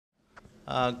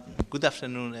Uh, Good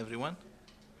afternoon, everyone.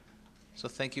 So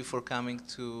thank you for coming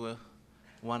to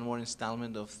one more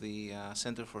installment of the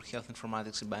Center for Health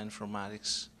Informatics and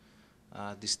Bioinformatics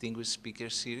Distinguished Speaker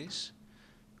Series.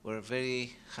 We're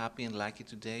very happy and lucky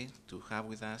today to have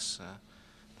with us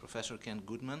Professor Ken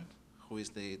Goodman, who is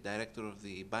the Director of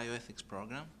the Bioethics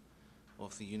Program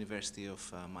of the University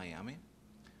of Miami.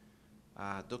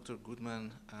 Dr.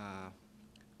 Goodman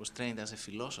was trained as a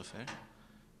philosopher.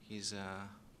 His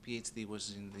PhD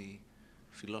was in the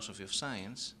philosophy of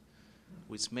science,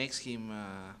 which makes him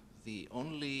the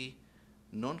only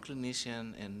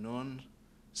non-clinician and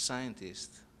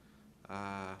non-scientist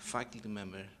faculty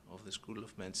member of the School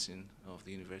of Medicine of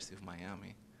the University of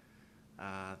Miami.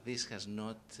 This has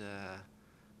not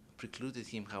precluded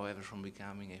him, however, from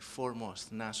becoming a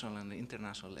foremost national and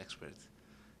international expert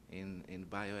in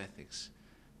bioethics,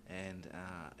 and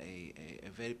a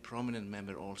very prominent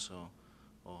member also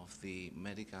of the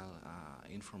medical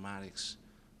informatics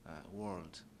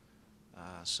world.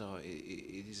 So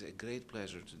it is a great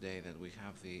pleasure today that we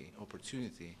have the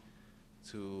opportunity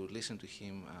to listen to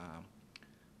him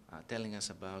telling us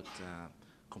about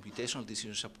computational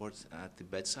decision support at the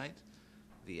bedside,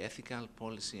 the ethical,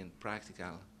 policy, and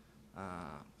practical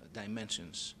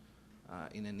dimensions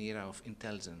in an era of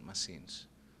intelligent machines.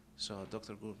 So,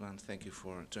 Dr. Goodman, thank you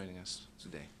for joining us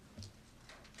today.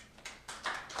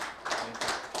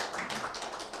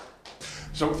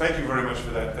 So thank you very much for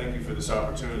that. Thank you for this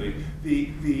opportunity.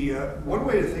 The one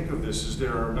way to think of this is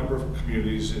there are a number of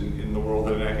communities in the world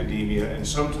and in academia, and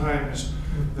sometimes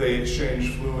they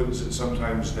exchange fluids and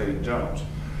sometimes they don't.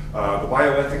 The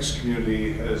bioethics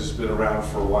community has been around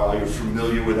for a while. You're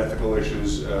familiar with ethical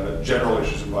issues, general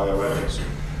issues in bioethics.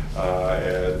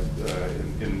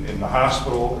 In the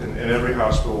hospital, in every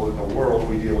hospital in the world,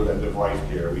 we deal with end-of-life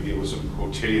care. We deal with some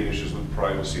quotidian issues with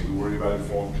privacy. We worry about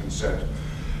informed consent.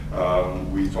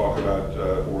 We talk about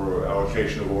or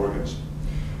allocation of organs.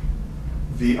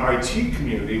 The IT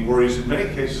community worries in many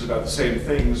cases about the same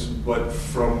things, but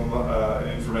from an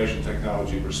information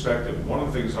technology perspective. One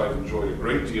of the things I've enjoyed a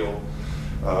great deal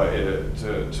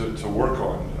to work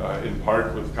on, in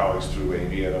part with colleagues through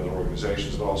Amy and other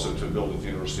organizations, but also to build at the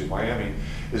University of Miami,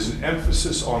 is an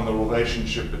emphasis on the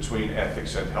relationship between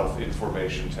ethics and health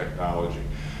information technology.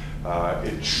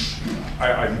 It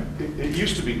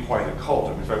used to be quite a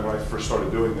cult. In fact, when I first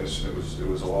started doing this, and it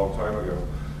was a long time ago,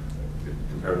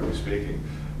 comparatively speaking,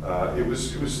 it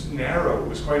was narrow. It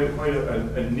was quite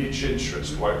a niche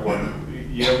interest. We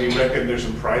reckon there's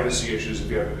some privacy issues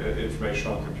if you have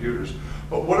information on computers.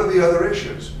 But what are the other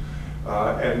issues?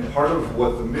 And part of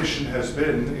what the mission has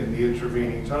been in the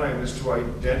intervening time is to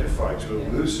identify, to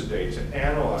elucidate, to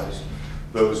analyze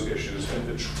those issues, and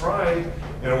to try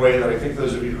in a way that I think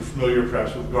those of you who are familiar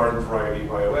perhaps with garden variety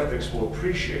bioethics will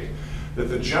appreciate, that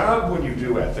the job when you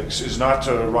do ethics is not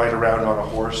to ride around on a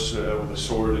horse with a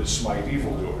sword and smite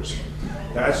evildoers.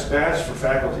 That's for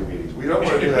faculty meetings. We don't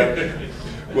want to do that.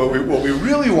 What we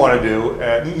really want to do,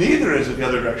 neither is it the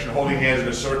other direction, holding hands in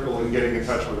a circle and getting in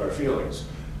touch with our feelings.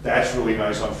 That's really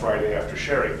nice on Friday after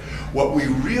sharing. What we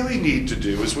really need to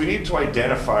do is we need to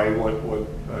identify what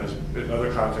has in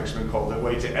other contexts been called the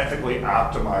way to ethically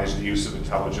optimize the use of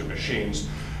intelligent machines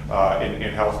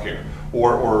in healthcare,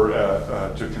 or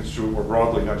to construe more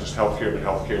broadly, not just healthcare, but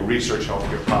healthcare research,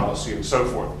 healthcare policy, and so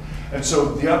forth. And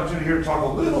so the opportunity here to talk a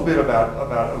little bit about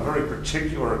a very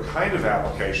particular kind of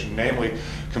application, namely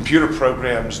computer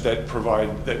programs that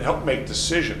help make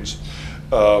decisions.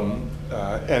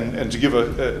 And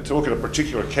to look at a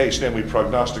particular case, namely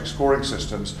prognostic scoring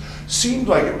systems, seemed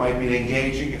like it might be an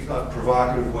engaging, if not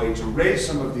provocative, way to raise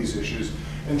some of these issues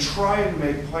and try and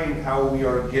make plain how we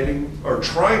are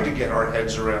trying to get our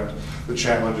heads around the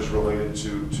challenges related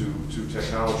to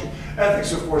technology.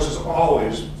 Ethics, of course, has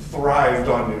always thrived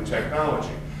on new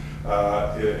technology.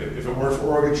 If it weren't for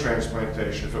organ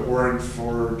transplantation, if it weren't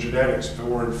for genetics, if it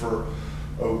weren't for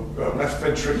left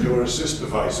ventricular assist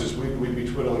devices, we'd be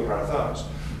twiddling our thumbs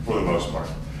for the most part.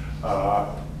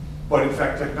 But in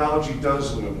fact, technology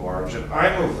does loom large, and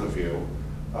I'm of the view,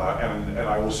 and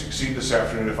I will succeed this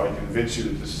afternoon if I convince you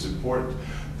that this is important,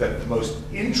 that the most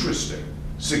interesting,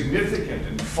 significant,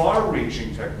 and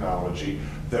far-reaching technology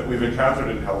that we've encountered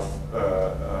in health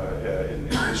in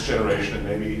this generation,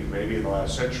 and maybe in the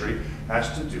last century,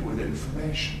 has to do with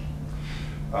information.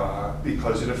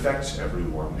 Because it affects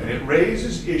everyone, and it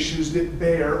raises issues that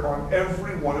bear on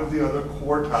every one of the other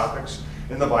core topics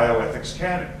in the bioethics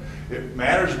canon. It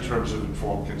matters in terms of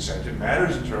informed consent, it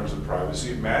matters in terms of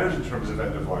privacy, it matters in terms of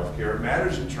end-of-life care, it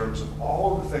matters in terms of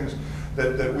all of the things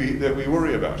that we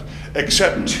worry about.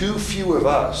 Except too few of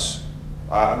us,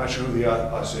 I'm not sure who the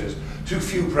us is, Too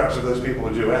few, perhaps, of those people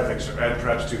who do ethics, and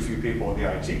perhaps too few people in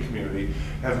the IT community,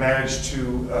 have managed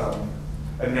to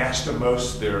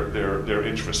anastomose their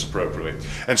interests appropriately.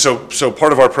 And so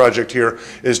part of our project here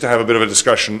is to have a bit of a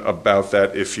discussion about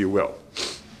that, if you will.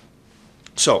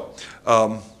 So,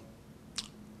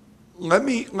 let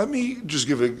me just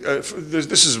give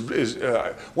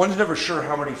one's never sure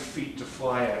how many feet to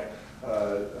fly at,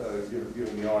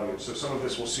 given the audience. So some of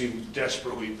this will seem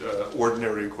desperately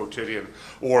ordinary and quotidian,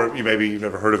 or maybe you've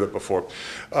never heard of it before.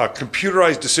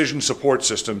 Computerized decision support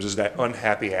systems is that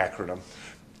unhappy acronym.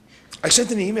 I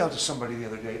sent an email to somebody the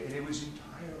other day, and it was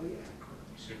entirely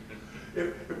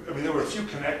acronyms. I mean, there were a few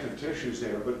connective tissues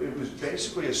there, but it was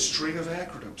basically a string of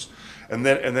acronyms. And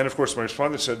then of course, my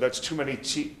respondent said, that's too many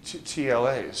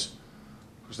TLAs,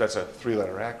 because that's a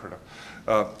 3-letter acronym.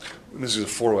 This is a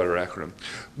 4-letter acronym.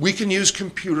 We can use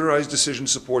computerized decision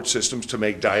support systems to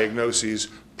make diagnoses,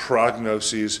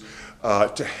 prognoses,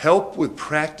 to help with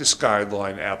practice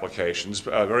guideline applications,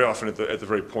 very often at the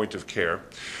very point of care.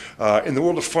 In the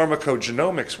world of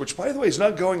pharmacogenomics, which, by the way, is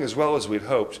not going as well as we'd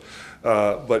hoped,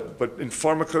 but in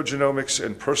pharmacogenomics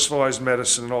and personalized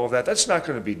medicine and all of that, that's not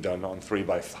going to be done on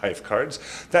 3x5 cards.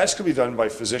 That's going to be done by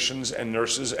physicians and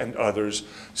nurses and others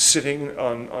sitting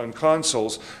on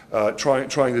consoles, trying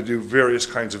to do various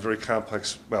kinds of very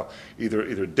complex, well, either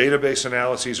database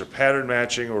analyses or pattern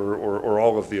matching or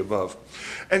all of the above.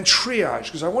 And triage,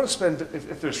 because I want to spend,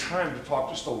 if there's time, to talk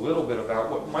just a little bit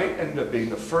about what might end up being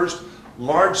the first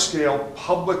large-scale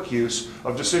public use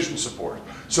of decision support,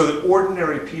 so that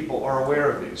ordinary people are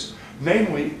aware of these.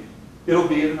 Namely, it'll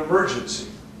be in an emergency.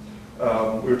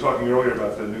 We were talking earlier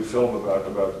about the new film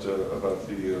about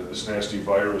this nasty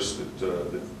virus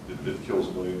that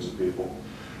kills millions of people.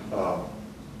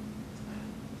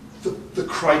 The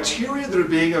criteria that are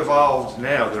being evolved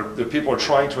now, that people are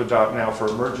trying to adopt now for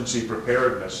emergency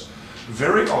preparedness,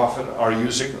 very often are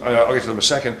using, I'll get to them in a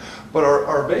second, but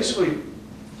are basically,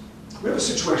 we have a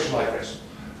situation like this.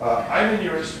 I'm in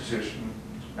your institution,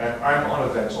 and I'm on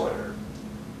a ventilator.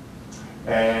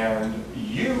 And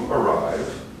you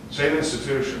arrive, same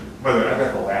institution, by the way, I've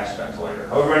got the last ventilator.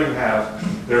 However many you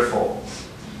have, they're full.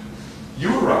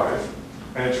 You arrive,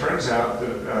 and it turns out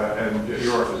that, and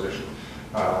you're a physician,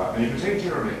 and you've been taking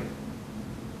care of me.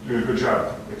 Doing a good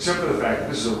job, except for the fact that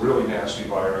this is a really nasty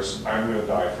virus. I'm going to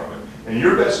die from it. In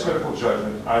your best clinical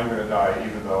judgment, I'm going to die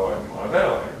even though I'm on a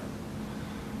ventilator.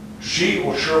 She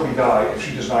will surely die if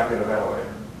she does not get a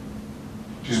ventilator.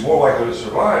 She's more likely to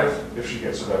survive if she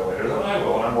gets a ventilator than I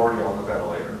will, and I'm already on the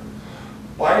ventilator.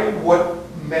 By what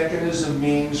mechanism,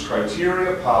 means,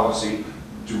 criteria, policy,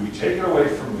 do we take it away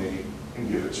from me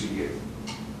and give it to you?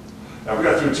 Now, we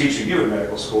got through teaching you in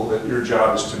medical school that your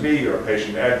job is to me, you're a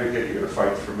patient advocate, you're going to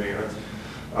fight for me.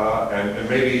 And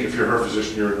maybe if you're her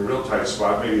physician, you're in a real tight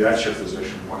spot, maybe that's your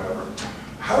physician, whatever.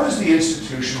 How does the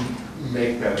institution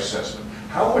make that assessment?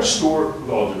 How much store, with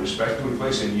all due respect, do we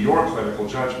place in your clinical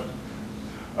judgment?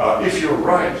 If you're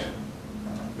right,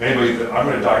 namely that I'm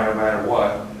going to die no matter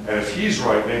what, and if he's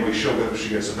right, namely she'll live if she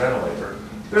gets a ventilator,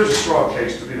 there's a strong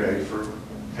case to be made for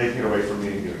taking it away from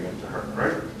me and giving it to her,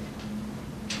 right?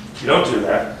 If you don't do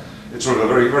that, it's sort of a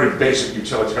very, very basic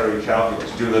utilitarian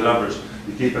calculus. Do the numbers.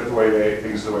 You keep it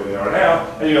things the way they are now,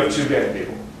 and you have 2 dead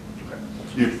people.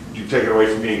 Okay. You take it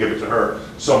away from me and give it to her,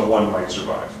 someone might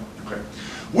survive. Okay.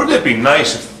 Wouldn't it be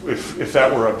nice if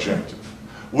that were objective?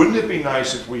 Wouldn't it be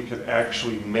nice if we could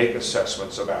actually make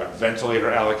assessments about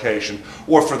ventilator allocation,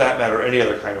 or for that matter, any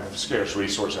other kind of scarce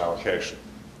resource allocation?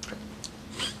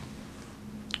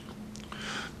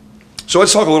 So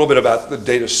let's talk a little bit about the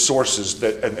data sources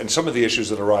that, and some of the issues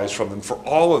that arise from them for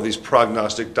all of these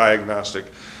prognostic, diagnostic,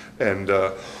 and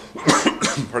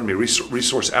pardon me,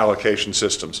 resource allocation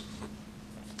systems.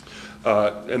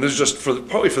 And this is just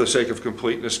probably for the sake of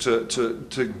completeness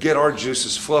to get our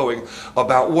juices flowing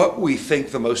about what we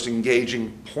think the most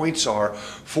engaging points are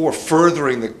for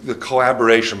furthering the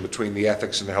collaboration between the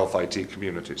ethics and the health IT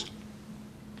communities.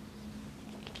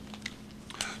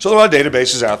 So there are a lot of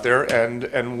databases out there,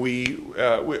 and we've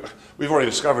already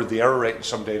discovered the error rate in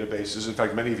some databases. In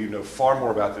fact, many of you know far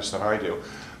more about this than I do,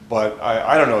 but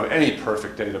I don't know of any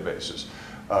perfect databases.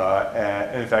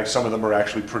 And in fact, some of them are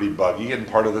actually pretty buggy, and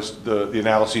part of this, the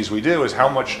analyses we do is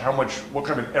what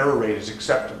kind of error rate is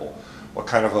acceptable? What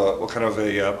kind of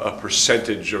a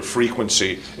percentage or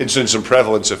frequency, incidence and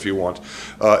prevalence, if you want,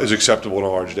 is acceptable in a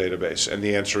large database? And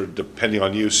the answer, depending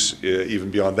on use,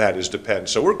 even beyond that, is depends.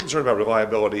 So we're concerned about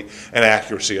reliability and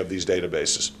accuracy of these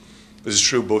databases. This is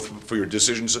true both for your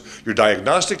decisions, your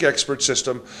diagnostic expert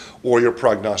system, or your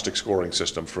prognostic scoring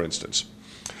system, for instance.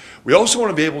 We also want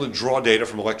to be able to draw data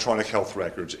from electronic health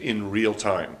records in real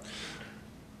time.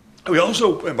 We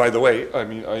also, and by the way, I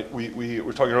mean, we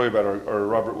were talking earlier about our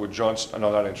Robert Wood Johnson,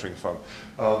 no, not answering the phone.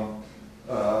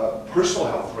 Personal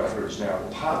health records now, the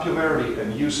popularity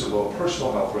and use of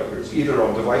personal health records, either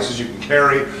on devices you can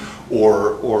carry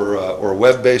or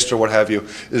web-based or what have you,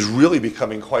 is really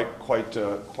becoming quite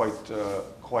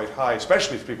high,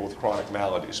 especially for people with chronic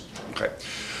maladies. Okay.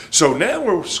 So now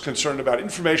we're concerned about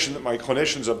information that my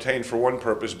clinicians obtain for one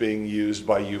purpose being used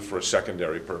by you for a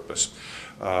secondary purpose.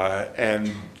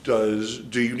 And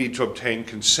do you need to obtain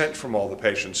consent from all the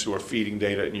patients who are feeding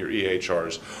data in your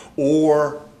EHRs,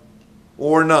 or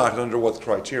not, under what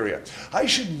criteria? I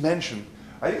should mention,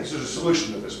 I think there's a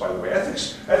solution to this, by the way.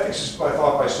 Ethics is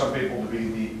thought by some people to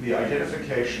be the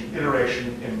identification,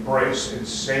 iteration, embrace, and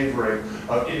savoring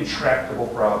of intractable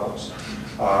problems.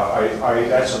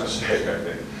 That's a mistake, I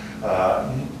think.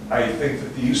 I think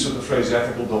that the use of the phrase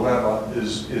ethical dilemma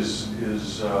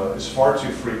is far too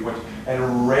frequent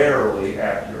and rarely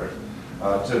accurate.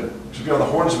 To be on the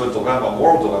horns of a dilemma, a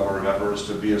moral dilemma, remember, is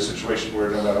to be a situation where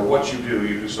no matter what you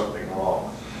do something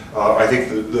wrong. I think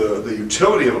the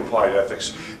utility of applied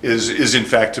ethics is in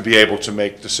fact to be able to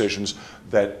make decisions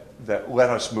that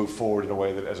let us move forward in a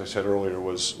way that, as I said earlier,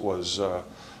 I'm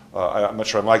not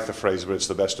sure I like the phrase, but it's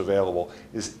the best available,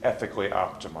 is ethically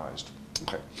optimized.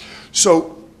 Okay.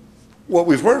 So what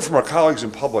we've learned from our colleagues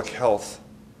in public health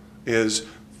is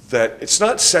that it's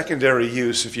not secondary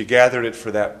use if you gathered it for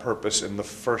that purpose in the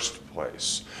first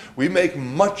place. We make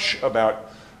much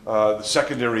about the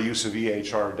secondary use of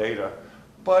EHR data,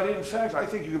 but in fact, I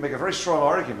think you can make a very strong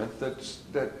argument that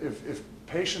if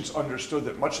patients understood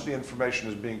that much of the information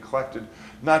is being collected,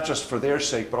 not just for their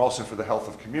sake, but also for the health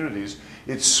of communities,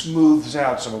 it smooths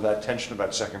out some of that tension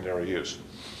about secondary use.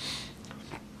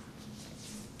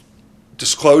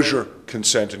 Disclosure,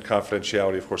 consent, and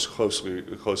confidentiality, of course, closely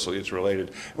interrelated.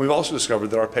 And we've also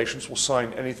discovered that our patients will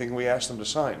sign anything we ask them to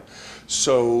sign.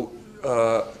 So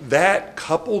that,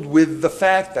 coupled with the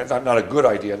fact that, not a good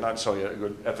idea, not necessarily a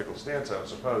good ethical stance, I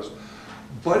suppose,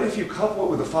 but if you couple it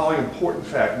with the following important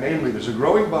fact, namely, there's a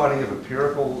growing body of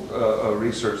empirical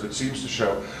research that seems to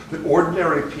show that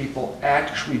ordinary people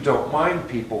actually don't mind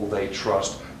people they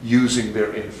trust using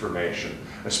their information,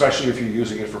 especially if you're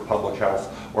using it for public health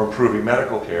or improving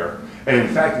medical care. And in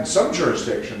fact, in some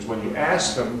jurisdictions, when you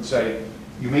ask them, say,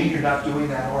 you mean you're not doing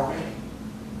that already?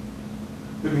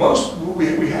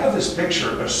 We have this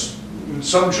picture, in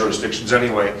some jurisdictions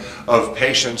anyway, of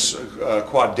patients'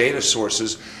 quad data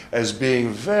sources as being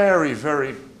very,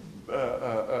 very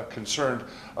concerned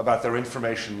about their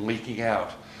information leaking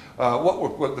out.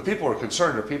 What the people who are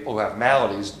concerned are people who have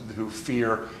maladies, who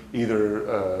fear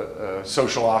either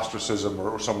social ostracism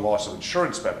or some loss of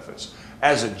insurance benefits.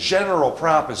 As a general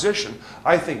proposition,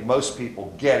 I think most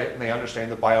people get it and they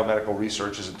understand that biomedical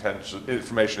research is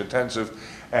information intensive,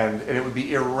 and it would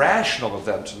be irrational of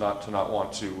them to not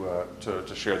want to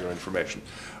share their information.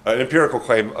 An empirical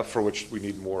claim for which we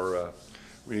need more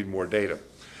data.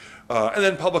 And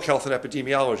then public health and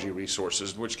epidemiology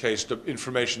resources, in which case the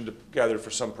information gathered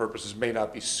for some purposes may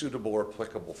not be suitable or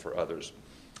applicable for others.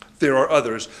 There are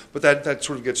others, but that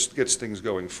sort of gets things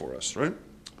going for us, right?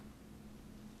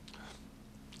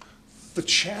 The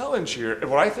challenge here, and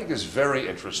what I think is very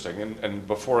interesting, and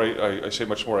before I say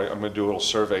much more, I'm going to do a little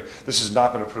survey. This has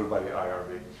not been approved by the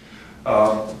IRB.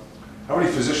 How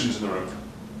many physicians in the room?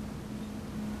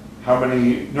 How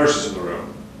many nurses in the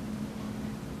room?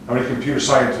 How many computer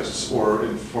scientists or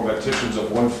informaticians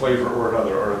of one flavor or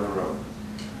another are in the room?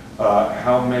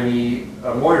 How many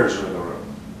lawyers are in the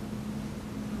room?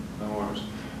 No lawyers.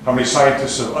 How many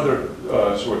scientists of other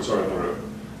sorts are in the room?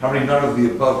 How many none of the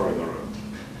above are in the room?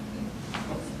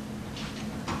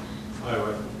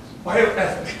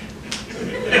 Bioethics.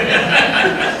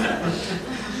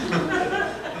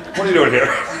 What are you doing here?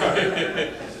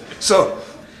 So,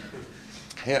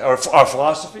 our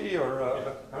philosophy, or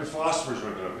how many philosophers are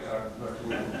in the room?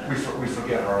 We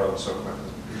forget our own so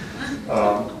quickly.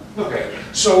 Okay,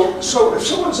 so if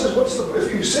someone says,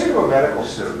 if you say to a medical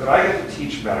student that I get to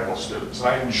teach medical students, and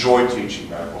I enjoy teaching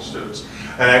medical students,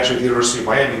 and actually at the University of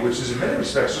Miami, which is in many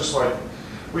respects just like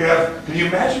can you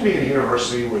imagine being at a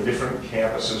university where different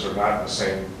campuses are not in the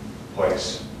same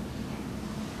place?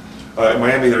 In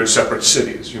Miami, they're in separate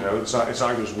cities. You know, it's not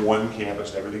like there's one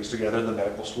campus and everything's together. In the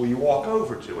medical school you walk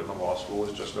over to, and the law school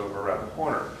is just over around the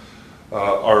corner.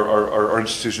 Our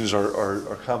institutions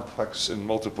are complex and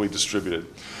multiply distributed.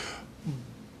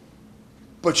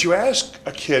 But you ask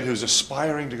a kid who's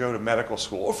aspiring to go to medical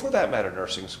school, or for that matter,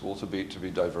 nursing school, to be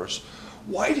diverse,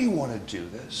 why do you want to do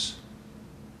this?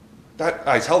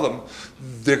 I tell them,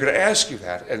 they're going to ask you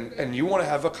that, and you want to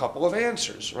have a couple of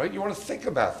answers, right? You want to think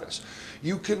about this.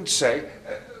 You can say,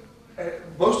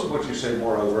 most of what you say,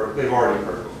 moreover, they've already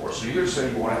heard before. So you're going to say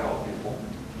you want to help people,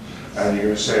 and you're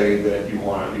going to say that you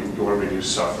want to reduce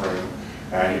suffering,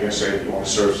 and you're going to say that you want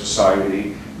to serve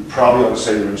society. You probably ought to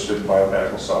say you're interested in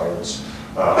biomedical science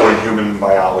or in human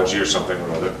biology or something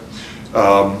or other.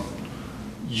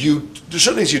 There's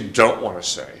certain things you don't want to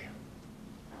say.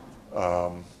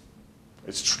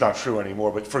 It's not true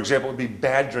anymore, but for example, it would be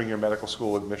bad during your medical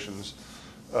school admissions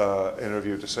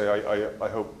interview to say, I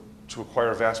hope to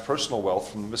acquire vast personal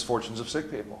wealth from the misfortunes of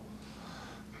sick people.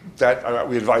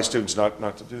 We advise students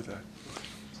not to do that.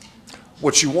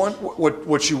 What you want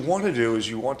to do is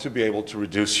you want to be able to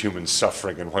reduce human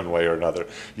suffering in one way or another.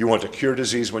 You want to cure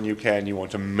disease when you can. You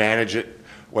want to manage it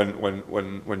when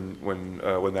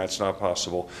that's not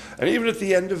possible. And even at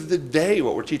the end of the day,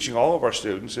 what we're teaching all of our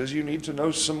students is you need to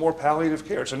know some more palliative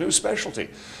care. It's a new specialty.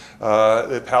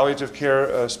 The palliative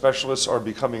care specialists are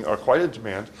quite in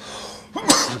demand.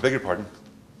 I beg your pardon.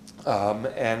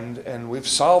 And we've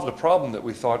solved a problem that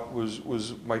we thought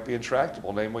might be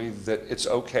intractable, namely that it's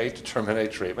okay to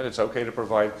terminate treatment, it's okay to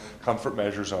provide comfort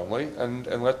measures only, and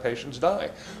let patients die.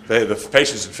 The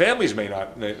patients and families may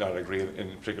not agree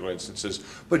in particular instances,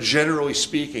 but generally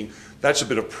speaking, that's a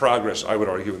bit of progress, I would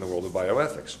argue, in the world of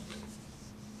bioethics.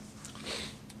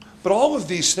 But all of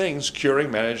these things, curing,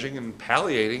 managing, and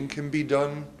palliating, can be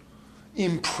done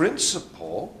in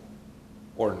principle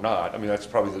or not. I mean, that's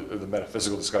probably the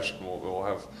metaphysical discussion we'll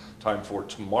have time for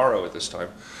tomorrow at this time,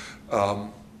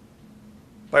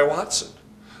 by Watson.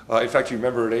 In fact, you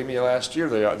remember at AMIA last year,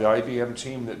 the IBM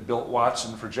team that built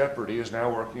Watson for Jeopardy is now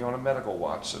working on a medical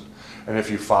Watson. And if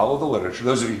you follow the literature,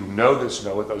 those of you who know this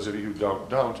know it, those of you who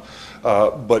don't.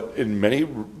 But in many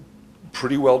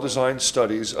pretty well-designed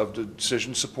studies of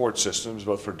decision support systems,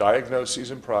 both for diagnoses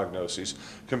and prognoses,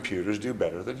 computers do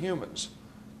better than humans.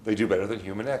 They do better than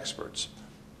human experts.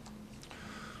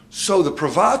 So the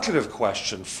provocative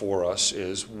question for us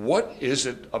is, what is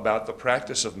it about the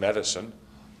practice of medicine,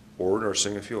 or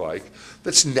nursing if you like,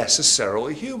 that's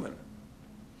necessarily human?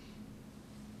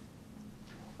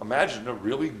 Imagine a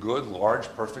really good, large,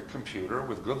 perfect computer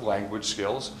with good language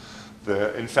skills,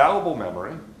 the infallible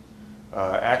memory,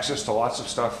 access to lots of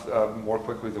stuff more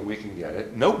quickly than we can get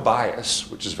it, no bias,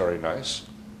 which is very nice,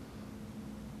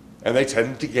 and they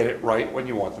tend to get it right when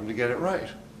you want them to get it right.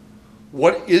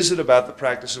 What is it about the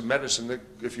practice of medicine that,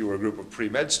 if you were a group of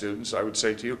pre-med students, I would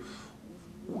say to you,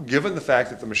 given the fact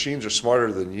that the machines are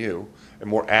smarter than you, and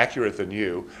more accurate than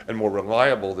you, and more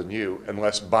reliable than you, and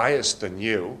less biased than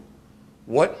you,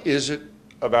 what is it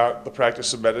about the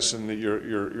practice of medicine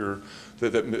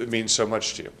that that means so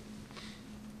much to you?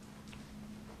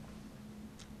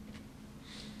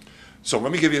 So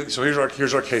let me give you, so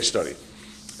here's our case study.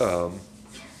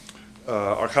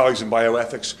 Our colleagues in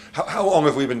bioethics, how long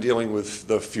have we been dealing with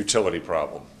the futility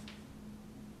problem?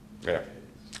 Yeah,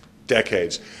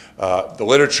 decades. The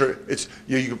literature,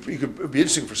 you could be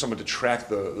interesting for someone to track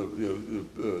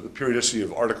the periodicity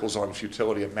of articles on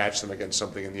futility and match them against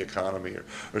something in the economy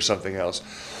or something else.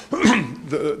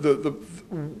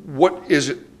 What is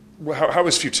it? How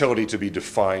is futility to be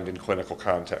defined in clinical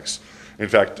context? In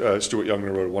fact, Stuart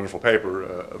Youngner wrote a wonderful paper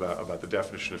about the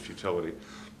definition of futility.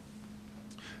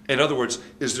 In other words,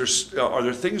 are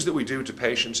there things that we do to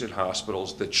patients in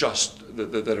hospitals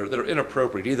that are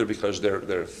inappropriate, either because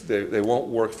they won't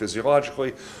work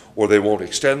physiologically, or they won't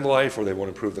extend life, or they won't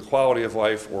improve the quality of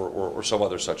life, or some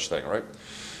other such thing, right?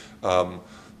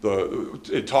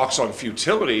 It talks on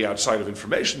futility outside of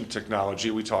information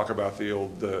technology. We talk about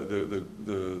the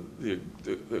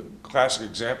classic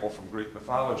example from Greek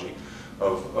mythology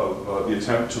of the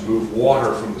attempt to move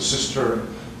water from the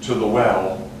cistern to the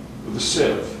well with a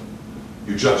sieve.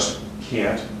 You just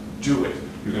can't do it.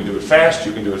 You can do it fast,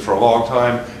 you can do it for a long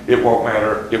time, it won't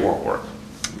matter, it won't work.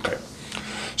 Okay.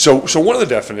 So one of the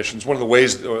definitions, one of the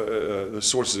ways, the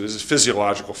sources is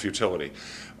physiological futility.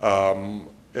 Do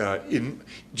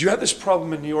you have this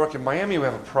problem in New York? In Miami, we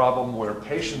have a problem where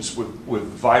patients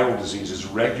with viral diseases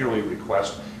regularly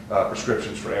request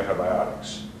prescriptions for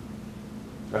antibiotics.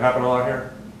 That happen a lot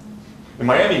here? In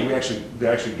Miami, they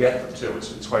actually get them too.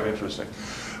 It's quite interesting.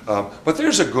 But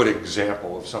there's a good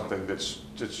example of something that's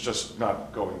just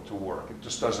not going to work. It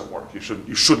just doesn't work.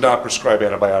 You should not prescribe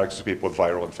antibiotics to people with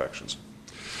viral infections.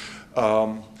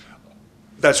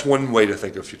 That's one way to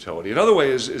think of futility. Another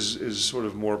way is sort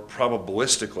of more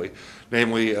probabilistically,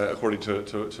 namely, according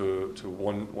to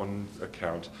one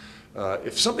account,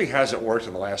 if something hasn't worked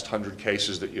in the last 100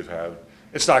 cases that you've had,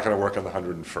 it's not going to work in the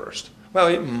 101st. Well,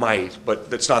 it might, but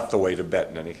that's not the way to bet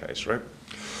in any case, right?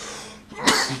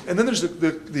 And then there's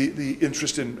the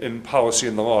interest in policy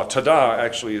and the law. Ta-da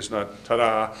actually is not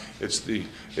ta-da,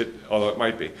 although it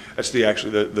might be. It's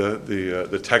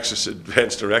the Texas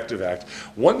Advanced Directive Act.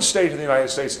 One state in the United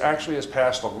States actually has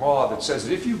passed a law that says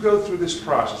that if you go through this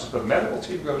process, if the medical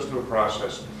team goes through a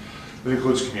process that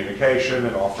includes communication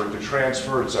and offering to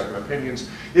transfer and second opinions,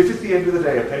 if at the end of the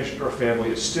day a patient or a family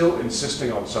is still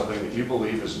insisting on something that you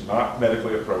believe is not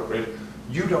medically appropriate,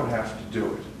 you don't have to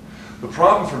do it. The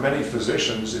problem for many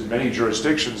physicians in many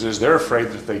jurisdictions is they're afraid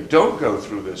that if they don't go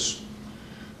through this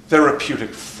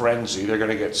therapeutic frenzy, they're going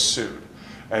to get sued.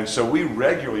 And so we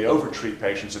regularly overtreat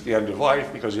patients at the end of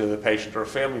life because either the patient or a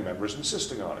family member is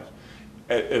insisting on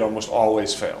it. It almost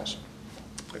always fails.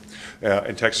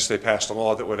 In Texas, they passed a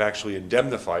law that would actually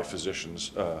indemnify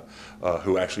physicians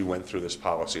who actually went through this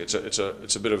policy. It's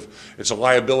a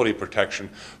liability protection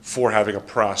for having a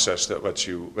process that lets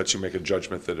you make a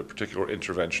judgment that a particular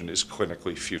intervention is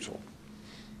clinically futile.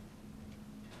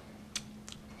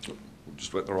 We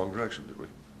just went in the wrong direction, did we?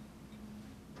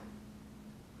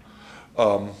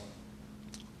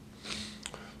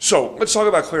 So let's talk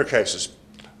about clear cases.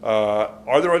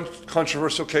 Are there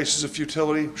controversial cases of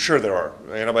futility? Sure there are.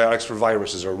 Antibiotics for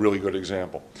viruses are a really good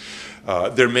example.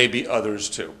 There may be others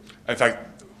too. In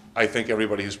fact, I think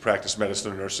everybody who's practiced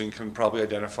medicine or nursing can probably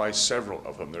identify several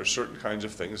of them. There are certain kinds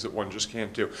of things that one just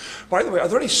can't do. By the way, are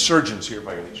there any surgeons here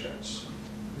by any chance?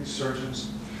 Any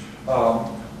surgeons?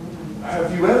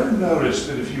 Have you ever noticed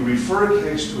that if you refer a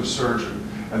case to a surgeon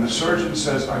and the surgeon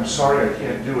says, I'm sorry, I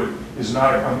can't do it,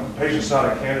 the patient's not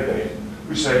a candidate,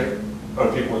 we say,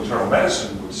 people in internal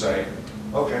medicine would say,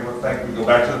 okay, well, thank you. We go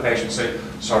back to the patient and say,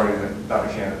 sorry, not a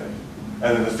candidate.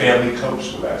 And then the family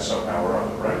copes with that somehow or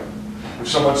other, right? If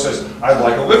someone says, I'd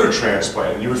like a liver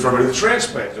transplant, and you refer me to the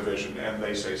transplant division, and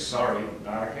they say, sorry,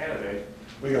 not a candidate,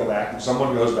 we go back, and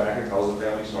someone goes back and tells the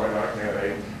family, sorry, not a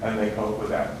candidate, and they cope with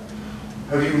that.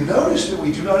 Have you noticed that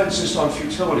we do not insist on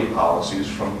futility policies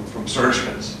from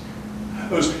surgeons?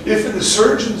 If in the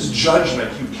surgeon's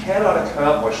judgment you cannot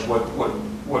accomplish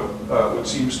what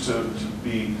seems to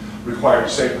be required to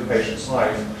save the patient's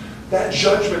life, that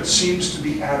judgment seems to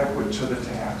be adequate to the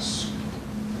task.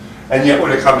 And yet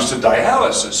when it comes to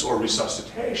dialysis or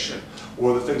resuscitation,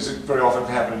 or the things that very often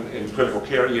happen in critical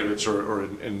care units or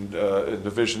in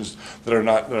divisions that are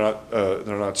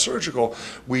not surgical,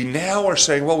 we now are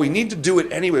saying, well, we need to do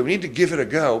it anyway. We need to give it a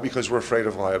go because we're afraid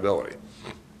of liability.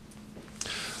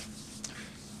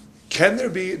 Can there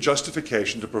be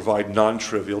justification to provide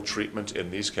non-trivial treatment in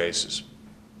these cases?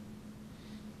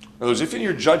 In other words, if in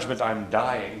your judgment I'm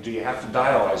dying, do you have to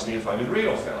dialyze me if I'm in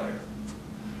renal failure?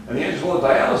 And the answer is, well, the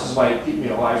dialysis might keep me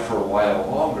alive for a while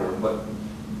longer, but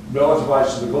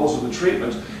relative to the goals of the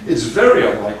treatment, it's very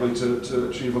unlikely to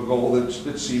achieve a goal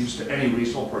that seems to any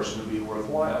reasonable person to be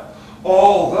worthwhile.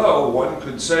 Although one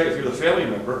could say, if you're the family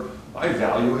member, I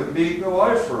value him being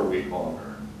alive for a week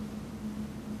longer.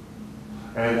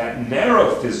 And in that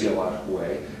narrow physiological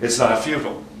way, it's not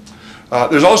futile.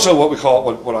 There's also what we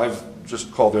call, what I've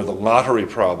just called there, the lottery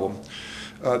problem.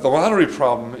 The lottery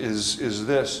problem is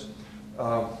this.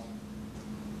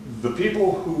 The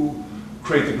people who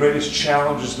create the greatest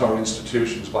challenges in our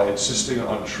institutions by insisting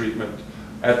on treatment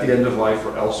at the end of life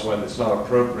or else when it's not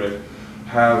appropriate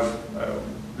have,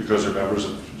 because they're members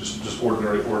of just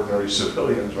ordinary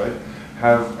civilians, right,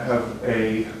 have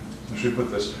a, how should we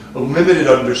put this, a limited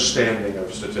understanding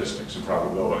of statistics and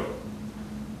probability.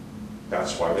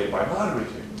 That's why they buy lottery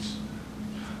tickets.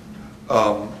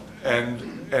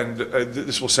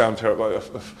 This will sound terrible.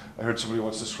 I heard somebody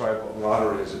once describe a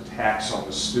lottery as a tax on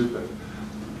the stupid.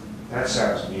 That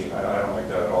sounds mean. I don't like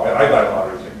that at all. I buy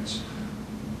lottery tickets.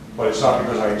 But it's not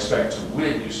because I expect to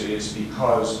win, you see. It's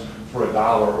because for $1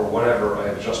 or whatever, I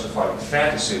have a justifying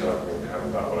fantasy that I'm going to have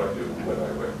about what I do when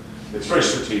I win. It's very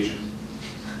strategic.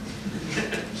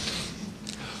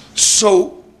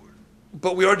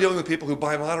 But we are dealing with people who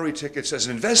buy lottery tickets as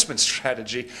an investment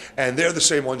strategy, and they're the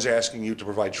same ones asking you to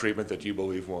provide treatment that you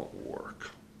believe won't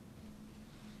work.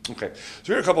 Okay, so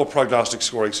here are a couple of prognostic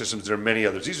scoring systems. There are many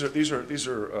others. These are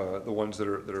the ones that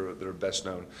are best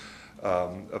known.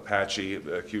 Apache,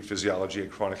 acute physiology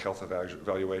and chronic health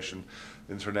evaluation.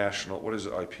 International, what is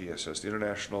it, IPSS? The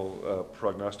International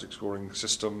Prognostic Scoring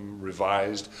System,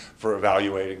 revised for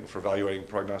evaluating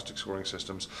prognostic scoring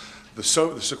systems. The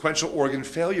Sequential Organ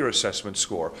Failure Assessment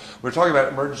Score. We're talking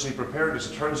about emergency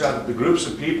preparedness. It turns out that the groups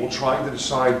of people trying to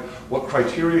decide what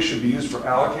criteria should be used for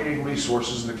allocating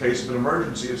resources in the case of an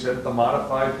emergency have said that the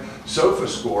modified SOFA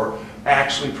score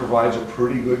actually provides a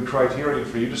pretty good criterion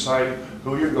for you deciding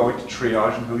who you're going to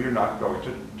triage and who you're not going to,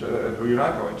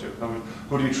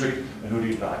 Who do you treat and who do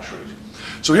you not treat?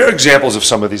 So here are examples of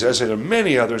some of these. As I said, there are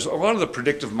many others. A lot of the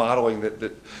predictive modeling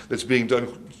that's being done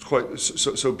quite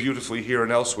so beautifully here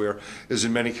and elsewhere is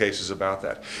in many cases about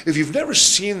that. If you've never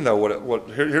seen, though,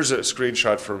 here's a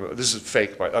screenshot from, this is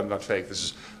fake, not fake, this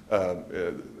is,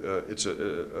 it's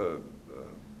a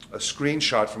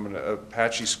screenshot from an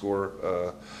Apache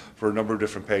score for a number of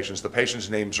different patients. The patients'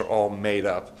 names are all made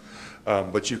up,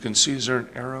 but you can see, is there an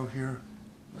arrow here?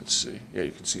 Let's see, yeah,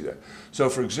 you can see that. So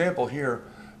for example here,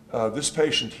 this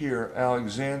patient here,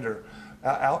 Alexander,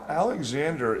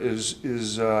 Alexander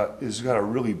is got a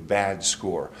really bad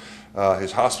score.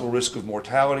 His hospital risk of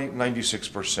mortality,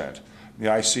 96%. The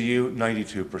ICU,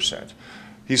 92%.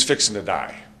 He's fixing to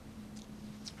die.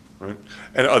 Right?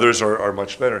 And others are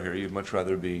much better here. You'd much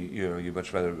rather be, you'd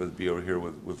much rather be over here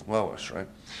with Lois, right?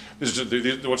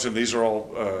 These are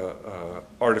all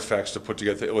artifacts to put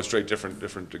together to illustrate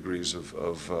different degrees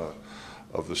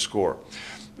of the score.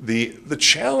 The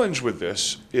challenge with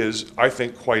this is, I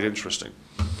think, quite interesting.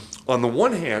 On the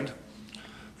one hand,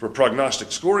 for a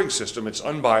prognostic scoring system, it's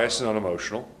unbiased and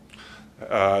unemotional.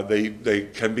 They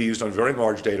can be used on very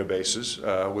large databases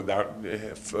without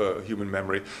human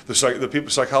memory.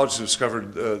 Psychologists who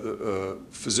discovered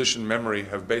physician memory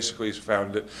have basically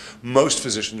found that most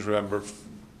physicians remember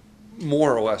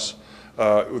more or less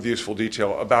with useful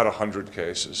detail about 100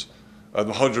 cases. The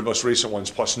 100 most recent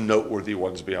ones plus noteworthy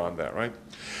ones beyond that, right?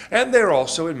 And they're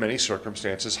also, in many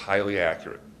circumstances, highly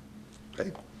accurate.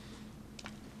 Okay?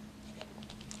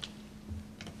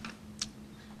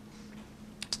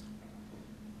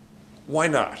 Why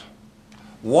not?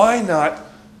 Why not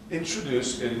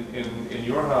introduce in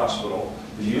your hospital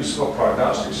the use of a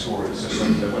prognostic scoring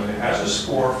system that when it has a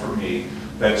score for me,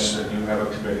 and you have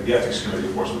a committee, the ethics committee,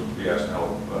 of course, would be asked to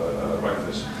help write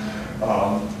this.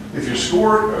 If your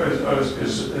score is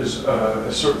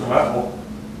a certain level,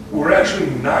 we're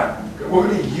going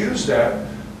to use that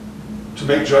to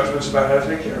make judgments about how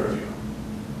to take care of you.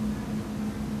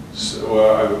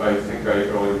 So I think I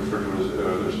earlier referred to it as,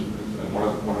 there's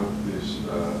one of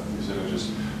these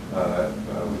images,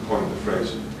 we coined the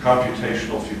phrase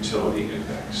computational futility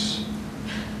index,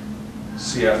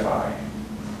 CFI.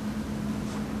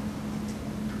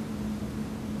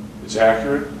 It's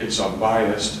accurate, it's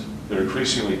unbiased, they're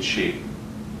increasingly cheap.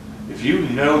 If you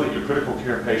know that your critical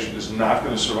care patient is not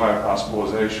going to survive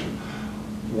hospitalization,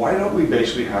 why don't we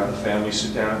basically have the family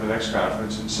sit down at the next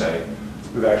conference and say,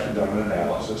 we've actually done an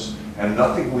analysis, and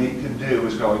nothing we can do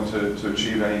is going to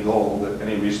achieve any goal that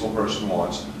any reasonable person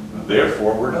wants.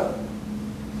 Therefore, we're done.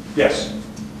 Yes?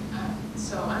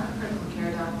 So I'm a critical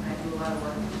care doc, and I do a lot of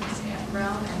work in this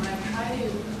realm, and when I try to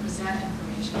present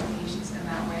information to patients in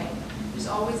that way, there's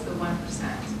always the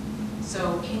 1%.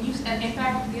 So can you, and in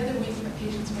fact, the other week, a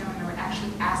patient's family member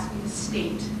actually asked me to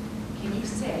state, can you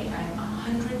say, I'm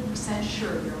 100%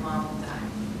 sure your mom will die?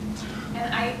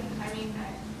 And I mean,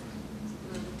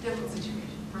 it's a difficult situation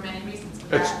for many reasons.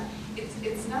 But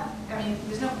it's not, I mean,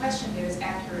 there's no question that it's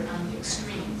accurate on the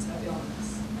extremes of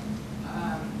illness.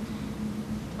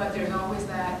 But there's always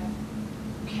that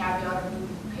caveat of group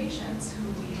of patients who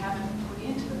we haven't put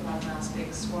into the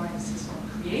prognostic scoring system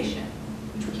creation,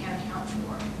 which we can't account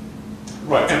for.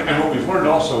 Right, and what we've learned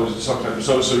also is sometimes,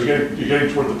 so you're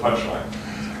getting toward the punchline.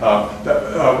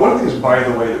 One of the things, by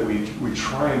the way, that we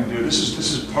try and do, this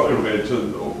is partly related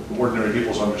to ordinary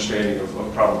people's understanding of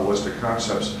probabilistic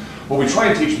concepts. What we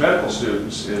try and teach medical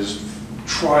students is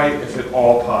try, if at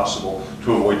all possible,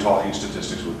 to avoid talking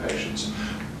statistics with patients.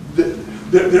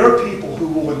 There are people who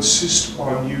will insist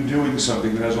on you doing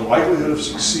something that has a likelihood of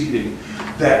succeeding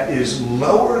that is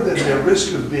lower than their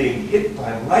risk of being hit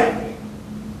by lightning.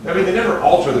 I mean, they never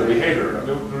alter their behavior. I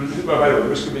mean, by the way, the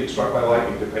risk of being struck by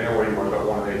lightning, depending on where you are, about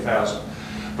 1 in 8,000.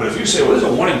 But if you say, well, there's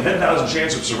a 1 in 10,000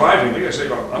 chance of surviving, they're going to say,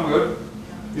 oh, I'm good.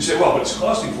 You say, well, but it's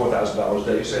costing $4,000 a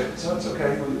day. You say, so it's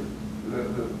okay.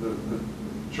 The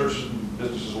churches and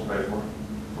businesses will pay for it.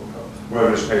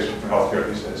 Whoever just pays for health care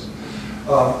these days.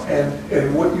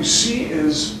 And what you see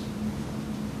is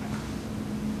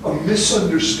a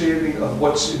misunderstanding of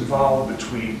what's involved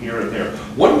between here and there.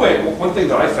 One thing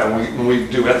that I found when we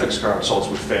do ethics consults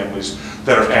with families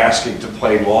that are asking to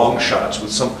play long shots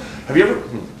with some, have you ever,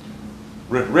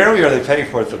 rarely are they paying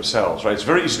for it themselves, right? It's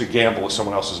very easy to gamble with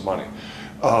someone else's money.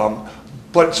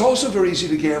 But it's also very easy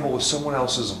to gamble with someone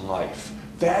else's life.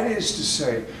 That is to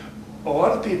say, a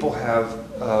lot of people have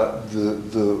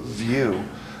the view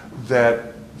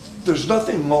that there's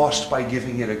nothing lost by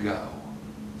giving it a go.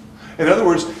 In other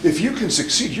words, if you can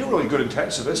succeed, you're a really good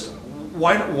intensivist.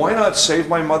 Why not save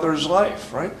my mother's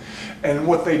life, right? And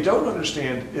what they don't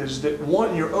understand is that,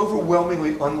 one, you're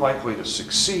overwhelmingly unlikely to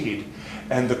succeed,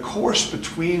 and the course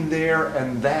between there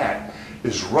and that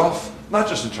is rough, not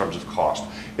just in terms of cost.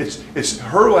 It's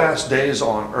her last days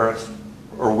on Earth,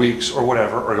 or weeks, or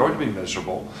whatever, are going to be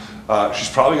miserable. She's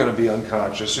probably going to be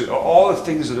unconscious, all the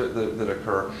things that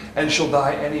occur, and she'll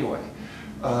die anyway.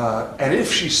 And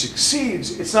if she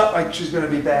succeeds, it's not like she's going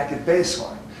to be back at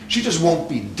baseline. She just won't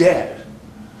be dead.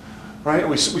 Right?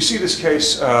 We see this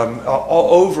case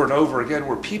all over and over again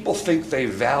where people think they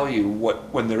value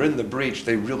what, when they're in the breach,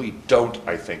 they really don't,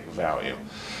 I think, value.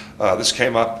 This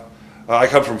came up, I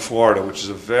come from Florida, which is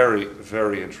a very,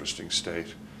 very interesting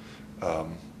state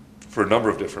for a number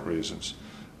of different reasons.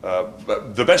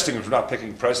 But the best thing is we're not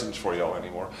picking presidents for y'all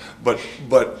anymore. But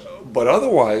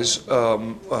otherwise,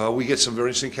 we get some very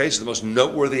interesting cases. The most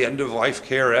noteworthy end-of-life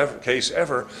care case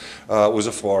ever was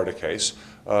a Florida case.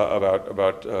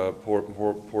 About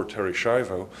poor Terry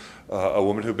Schiavo, a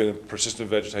woman who'd been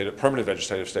in permanent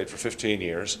vegetative state for 15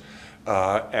 years,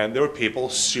 and there were people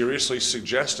seriously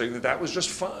suggesting that that was just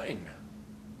fine.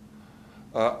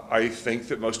 I think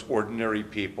that most ordinary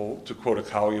people, to quote a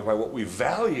colleague of mine, what we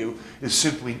value is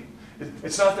simply,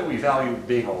 it's not that we value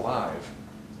being alive,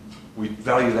 we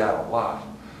value that a lot,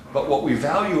 but what we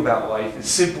value about life is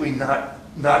simply not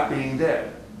being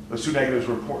dead. Those two negatives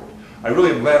were important. I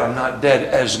really am glad I'm not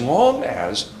dead as long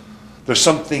as there's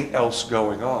something else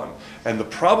going on. And the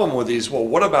problem with these, well,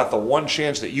 what about the one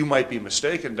chance that you might be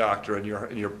mistaken, doctor, in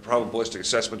your probabilistic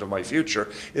assessment of my future,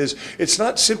 is it's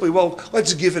not simply, well,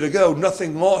 let's give it a go,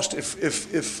 nothing lost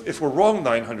if we're wrong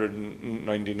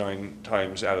 999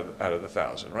 times out of the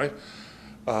 1,000, right?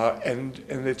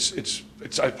 And it's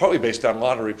partly based on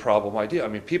lottery problem idea. I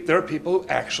mean, there are people who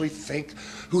actually think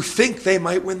they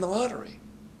might win the lottery.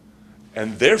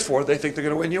 And therefore, they think they're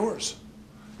going to win yours.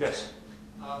 Yes?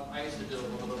 I used to do a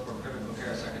little bit for critical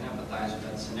care, so I can empathize with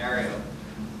that scenario.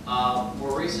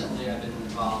 More recently, I've been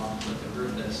involved with a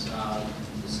group that's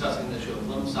discussing the issue of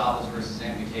limb salvage versus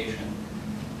amputation.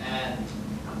 And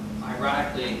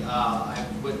ironically,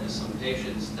 I've witnessed some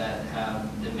patients that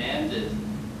have demanded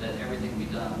that everything be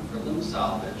done for limb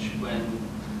salvage when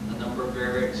a number of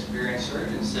very experienced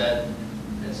surgeons said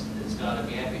it's got to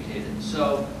be amputated.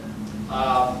 So.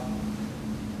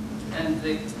 And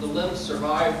the limbs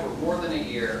survive for more than a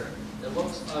year. It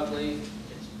looks ugly,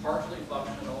 it's partially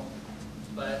functional,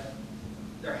 but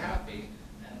they're happy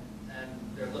and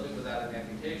they're living without an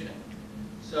amputation.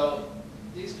 So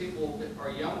these people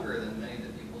are younger than many of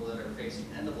the people that are facing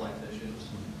end-of-life issues.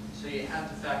 So you have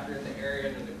to factor in the area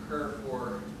under the curve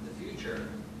for the future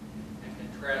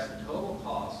and contrast the total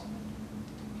cost,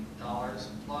 dollars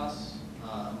plus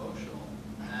emotional.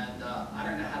 And I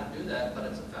don't know how to do that, but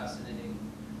it's a fascinating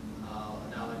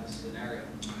analogous scenario.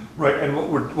 Right, and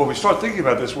when we start thinking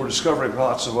about this, we're discovering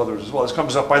lots of others as well. This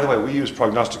comes up, by the way, we use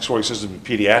prognostic scoring systems in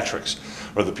pediatrics,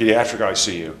 or the pediatric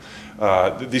ICU.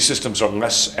 These systems are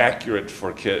less accurate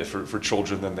for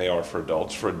children than they are for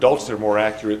adults. For adults, they're more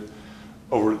accurate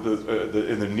over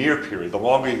in the near period. The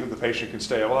longer the patient can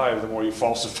stay alive, the more you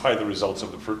falsify the results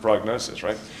of the prognosis,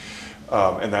 right?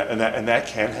 And that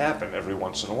can happen every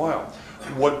once in a while.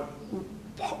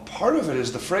 Part of it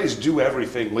is the phrase "do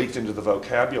everything" leaked into the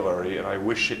vocabulary, and I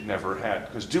wish it never had,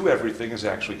 because "do everything" is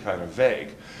actually kind of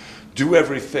vague. Do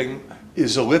everything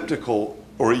is elliptical,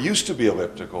 or it used to be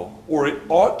elliptical, or it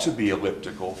ought to be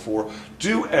elliptical for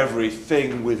do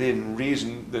everything within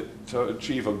reason to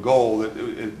achieve a goal,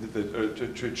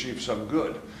 to achieve some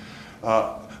good.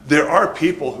 There are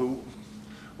people who,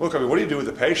 look, I mean, what do you do with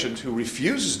a patient who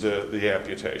refuses the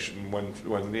amputation when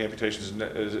the amputation is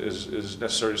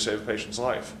necessary to save a patient's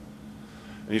life?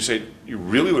 And you say, you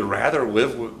really would rather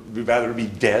be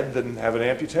dead than have an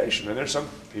amputation? And there's some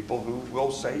people who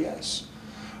will say yes.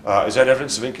 Is that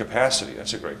evidence of incapacity?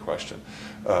 That's a great question.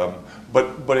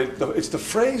 But it's the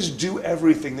phrase "do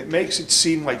everything" that makes it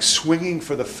seem like swinging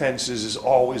for the fences is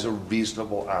always a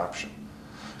reasonable option.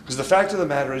 Because the fact of the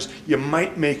matter is, you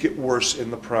might make it worse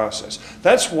in the process.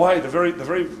 That's why the very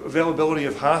availability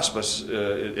of hospice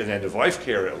in end-of-life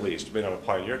care, at least, it may not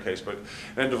apply in your case, but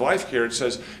in end-of-life care, it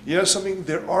says, you know something,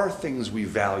 there are things we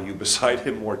value beside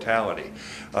immortality.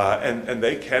 And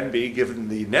they can be, given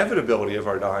the inevitability of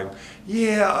our dying,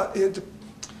 yeah,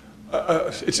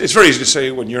 it's very easy to say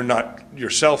when you're not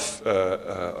yourself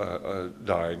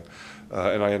dying,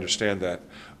 and I understand that,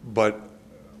 but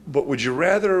would you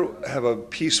rather have a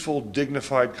peaceful,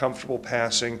 dignified, comfortable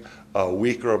passing a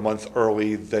week or a month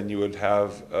early than you would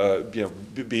have,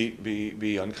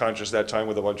 be unconscious that time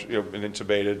with a bunch, been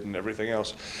intubated and everything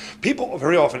else? People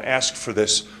very often ask for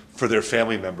this for their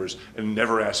family members and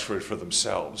never ask for it for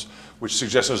themselves, which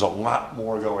suggests there's a lot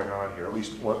more going on here, at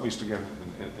least again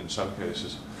in some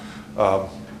cases.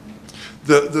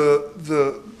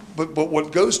 But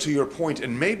what goes to your point,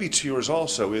 and maybe to yours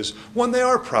also, is, one, they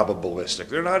are probabilistic.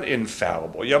 They're not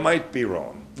infallible. You might be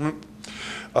wrong.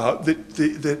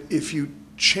 That if you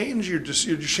change you're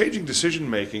changing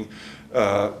decision-making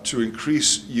to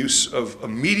increase use of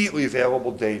immediately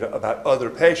available data about other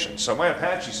patients. So my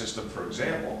Apache system, for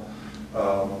example,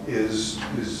 is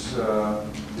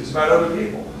about other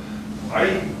people. I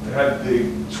had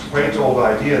the quaint old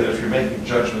idea that if you're making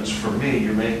judgments for me,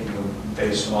 you're making them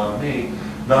based on me,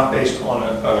 not based on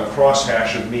a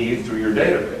crosshash of me through your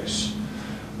database.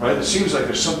 Right? It seems like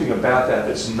there's something about that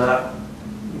that's not,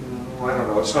 I don't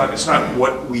know, it's not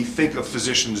what we think of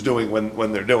physicians doing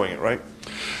when they're doing it, right?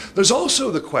 There's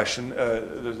also the question,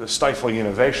 the stifling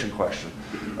innovation question,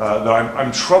 that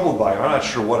I'm troubled by. I'm not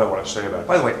sure what I want to say about it.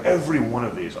 By the way, every one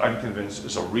of these, I'm convinced,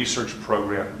 is a research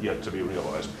program yet to be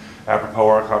realized. Apropos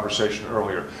our conversation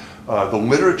earlier, the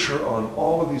literature on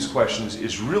all of these questions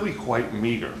is really quite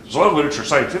meager. There's a lot of literature,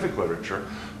 scientific literature,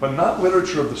 but not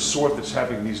literature of the sort that's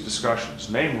having these discussions.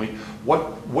 Namely,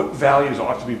 what values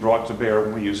ought to be brought to bear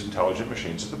when we use intelligent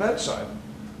machines at the bedside.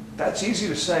 That's easy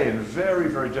to say and very,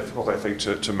 very difficult, I think,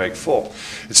 to make full.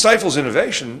 It stifles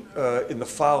innovation in the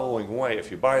following way, if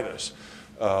you buy this.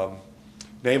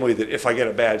 Namely, that if I get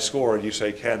a bad score and you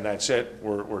say, Ken, that's it,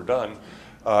 we're done,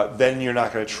 then you're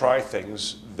not going to try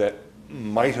things that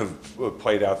might have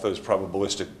played out those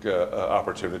probabilistic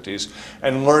opportunities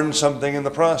and learn something in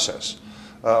the process.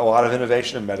 A lot of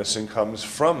innovation in medicine comes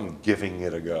from giving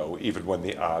it a go, even when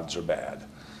the odds are bad.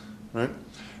 Right?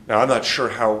 Now, I'm not sure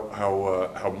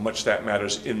how much that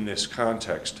matters in this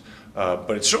context,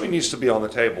 but it certainly needs to be on the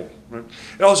table. Right?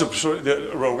 And also,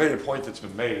 a related point that's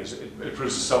been made is it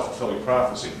proves a self-fulfilling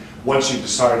prophecy. Once you've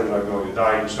decided that I'm going to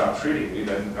die and you stop treating me,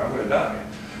 then I'm going to die.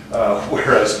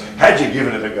 Whereas, had you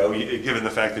given it a go, given the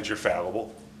fact that you're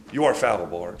fallible, you are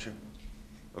fallible, aren't you?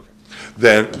 Okay.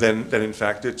 Then in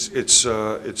fact, it's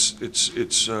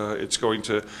going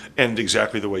to end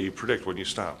exactly the way you predict when you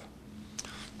stop.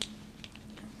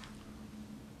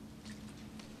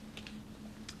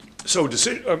 So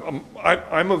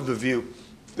I'm of the view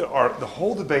that the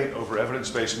whole debate over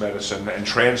evidence-based medicine and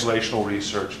translational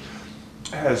research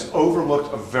has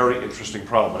overlooked a very interesting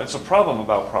problem. And it's a problem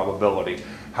about probability,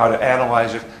 how to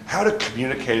analyze it, how to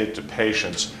communicate it to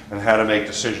patients, and how to make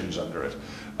decisions under it.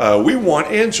 We want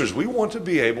answers. We want to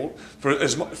be able, for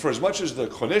as much as the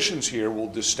clinicians here will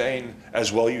disdain,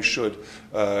 as well you should,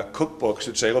 cookbooks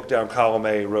that say, look down column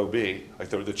A, row B, like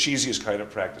the cheesiest kind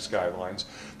of practice guidelines.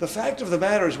 The fact of the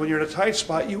matter is when you're in a tight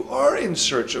spot, you are in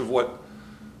search of what, I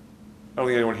don't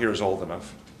think anyone here is old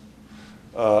enough.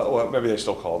 Well, maybe they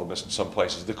still call them this in some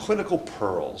places, the clinical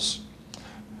pearls.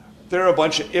 There are a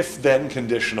bunch of if-then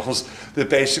conditionals that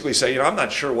basically say, I'm not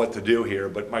sure what to do here,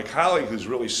 but my colleague who's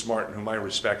really smart and whom I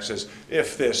respect says,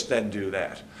 if this, then do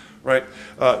that, right?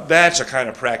 That's a kind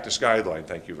of practice guideline,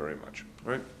 thank you very much,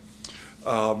 right?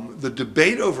 The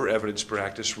debate over evidence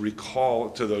practice, recall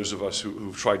to those of us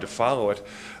who've tried to follow it,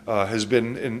 has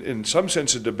been in some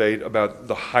sense a debate about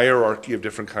the hierarchy of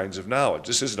different kinds of knowledge.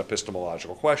 This is an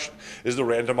epistemological question. Is the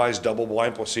randomized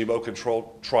double-blind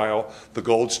placebo-controlled trial the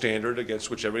gold standard against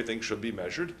which everything should be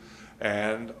measured?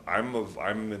 And I'm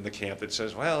in the camp that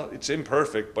says, well, it's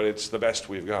imperfect, but it's the best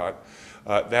we've got.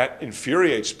 That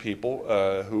infuriates people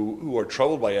who are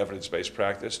troubled by evidence-based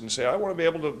practice and say, I want to be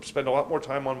able to spend a lot more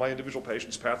time on my individual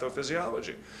patient's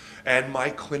pathophysiology and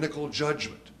my clinical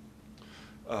judgment,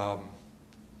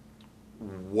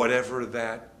 whatever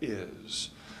that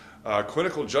is.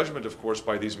 Clinical judgment, of course,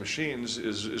 by these machines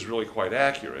is really quite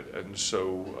accurate, and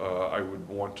so I would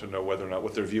want to know whether or not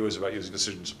what their view is about using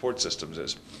decision support systems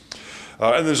is.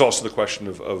 And there's also the question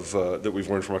of that we've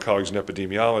learned from our colleagues in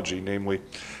epidemiology, namely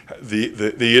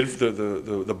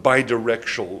the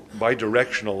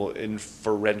bidirectional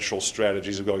inferential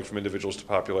strategies of going from individuals to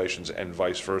populations and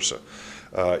vice versa.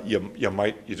 You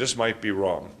just might be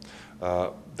wrong.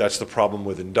 That's the problem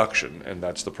with induction, and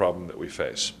that's the problem that we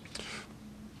face.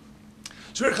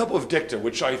 So here are a couple of dicta,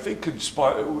 which I think could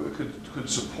support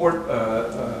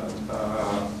a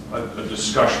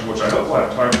discussion, which I don't have a lot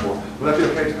of time for. Will that be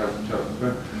okay to have?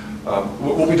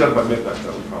 We'll be done by midnight,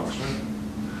 though, we promise.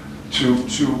 Right?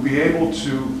 To be able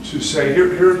to say,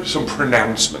 here are some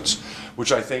pronouncements,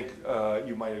 which I think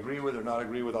you might agree with or not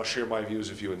agree with. I'll share my views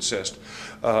if you insist.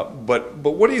 But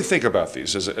what do you think about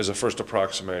these as a first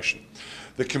approximation?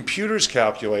 The computers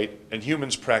calculate and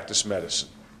humans practice medicine.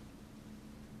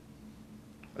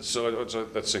 So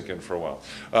let's sink in for a while.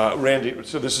 Randy,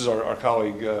 so this is our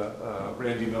colleague,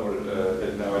 Randy Miller,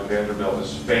 now at Vanderbilt,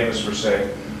 is famous for saying,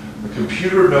 the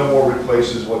computer no more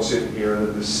replaces what's in here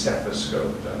than the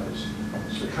stethoscope does.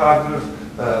 It's a cognitive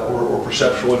or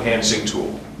perceptual enhancing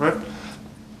tool, right?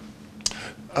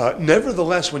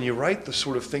 Nevertheless, when you write the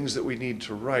sort of things that we need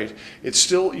to write, you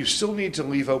still need to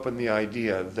leave open the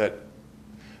idea that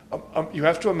you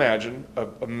have to imagine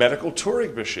a medical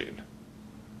Turing machine.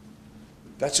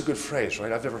 That's a good phrase,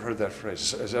 right? I've never heard that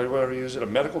phrase. Has anyone ever used it? A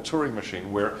medical Turing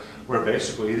machine, where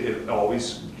basically it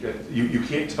always you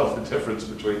can't tell the difference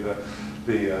between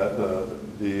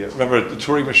remember, the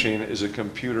Turing machine is a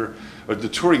computer, or the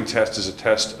Turing test is a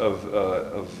test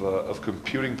of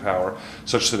computing power,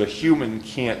 such that a human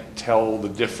can't tell the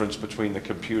difference between the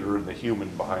computer and the human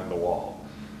behind the wall.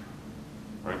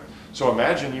 Right? So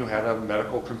imagine you had a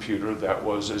medical computer that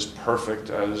was as perfect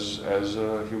as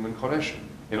a human clinician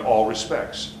in all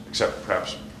respects, except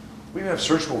perhaps we even have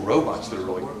surgical robots that are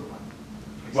really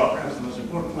well. Perhaps the most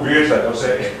important We'll get to that.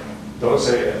 Don't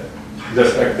say it.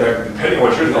 Depending on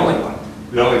what you're the only one.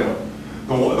 The only one.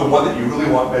 The one that you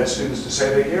really want med students to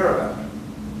say they care about.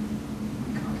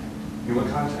 Human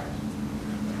contact.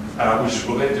 Which is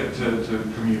related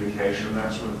to communication and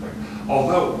that sort of thing.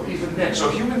 Although, even then, so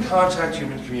human contact,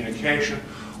 human communication,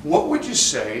 what would you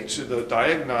say to the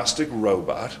diagnostic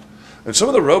robot? And some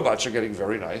of the robots are getting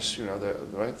very nice, you know,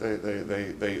 right?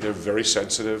 They're very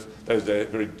sensitive. They're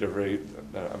very,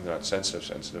 I'm not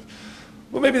sensitive.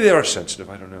 Well, maybe they are sensitive,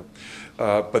 I don't know.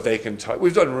 But they can,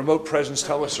 we've done remote presence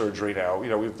telesurgery now. You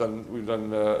know, we've done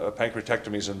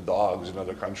pancreatectomies in dogs in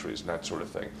other countries and that sort of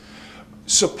thing.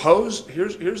 Suppose,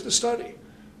 here's the study,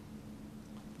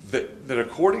 that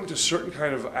according to certain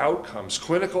kind of outcomes,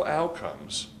 clinical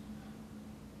outcomes,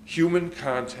 human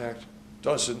contact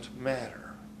doesn't matter.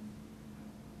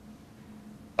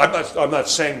 I'm not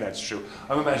saying that's true.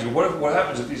 I'm imagining what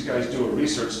happens if these guys do a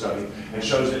research study and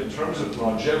shows that in terms of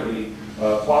longevity,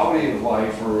 quality of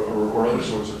life, or other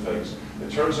sorts of things, it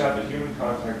turns out that human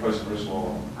contact plays a very small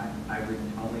role. I would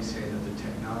only say that the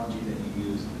technology that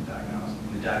you use in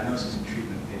the diagnosis and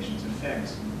treatment of patients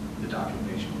affects the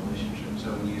doctor-patient relationship. So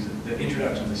when you use the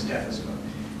introduction of the stethoscope,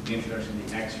 the introduction of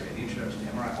the X-ray, the introduction of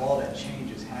the MRI, all that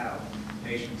changes how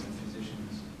patients and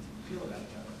physicians feel about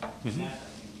each other. Mm-hmm. And that, I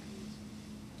think, is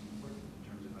important in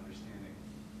terms of understanding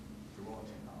the role of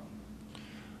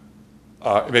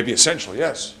technology. It may be essential,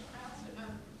 yes.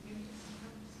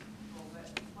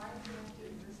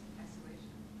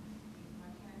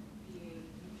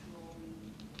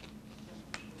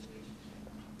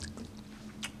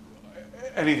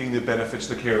 Anything that benefits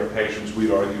the care of patients,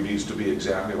 we'd argue, needs to be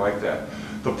exactly like that.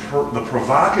 The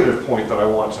provocative point that I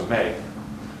want to make,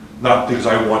 not because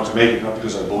I want to make it, not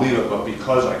because I believe it, but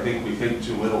because I think we think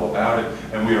too little about it,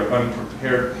 and we are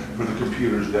unprepared for the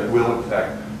computers that will, in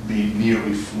fact, be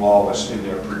nearly flawless in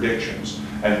their predictions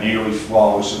and nearly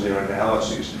flawless in their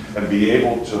analyses, and be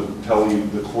able to tell you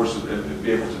the course of, and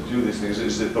be able to do these things,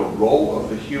 is that the role of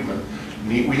the human,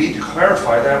 we need to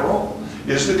clarify that role.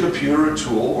 Is the computer a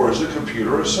tool, or is the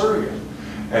computer a surrogate?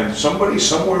 And somebody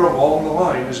somewhere along the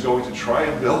line is going to try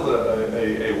and build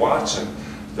a Watson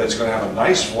that's going to have a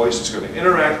nice voice, that's going to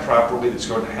interact properly, that's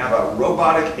going to have a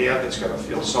robotic hand that's going to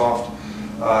feel soft,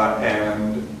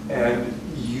 and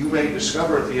you may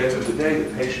discover at the end of the day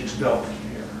that patients don't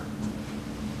care.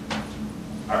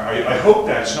 I hope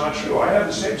that's not true. I have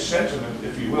the same sentiment,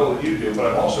 if you will, that you do, but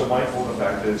I'm also mindful of the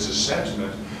fact that it's a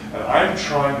sentiment, and I'm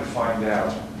trying to find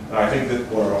out. And I think that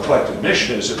what our collective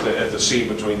mission is at the seam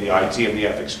between the IT and the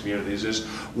ethics communities is,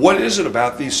 what is it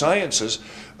about these sciences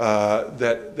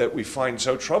that we find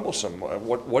so troublesome?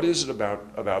 What is it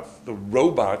about the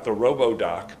robot, the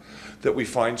robo-doc, that we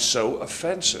find so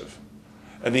offensive?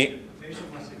 And the patient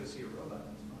wants to go see a robot,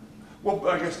 that's fine. well,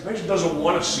 I guess the patient doesn't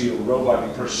want to see a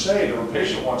robot per se. The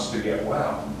patient wants to get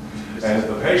well. And if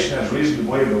the patient has reason to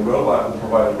believe the robot will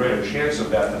provide a greater chance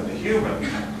of that than the human,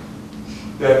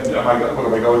 then am I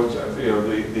going to, you know,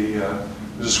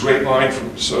 there's this great line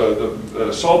from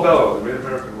Saul Bellow, the great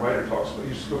American writer, talks about he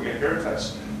used to go get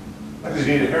haircuts. Not because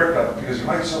he needed a haircut, but because he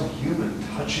liked some human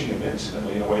touching him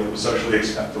intimately in a way that was socially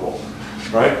acceptable,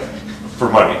 right? For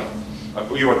money.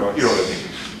 You know what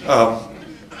I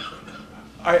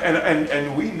mean.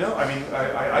 And we know, I mean,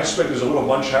 I suspect there's a little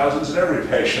Munchausen's in every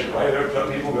patient, right?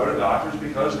 People go to doctors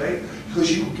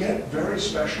because you get very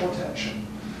special attention.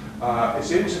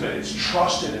 It's intimate, it's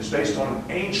trusted, it's based on an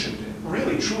ancient,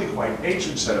 really truly quite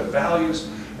ancient set of values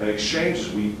and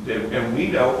exchanges. And we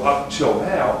know up till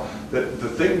now that the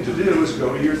thing to do is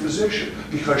go to your physician,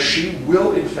 because she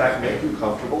will in fact make you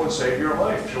comfortable and save your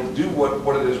life. She'll do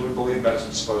what it is we believe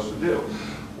medicine's supposed to do.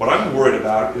 What I'm worried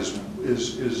about is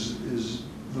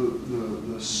the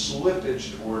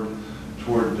slippage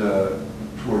toward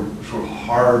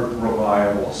hard,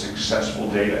 reliable, successful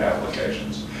data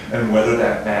applications, and whether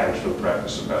that matters for the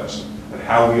practice of medicine, and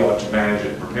how we ought to manage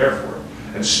it and prepare for it,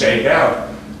 and stake out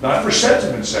not for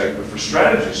sentiment's sake, but for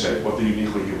strategy's sake, what the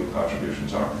uniquely human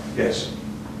contributions are. Yes?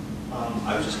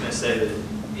 I was just going to say that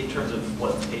in terms of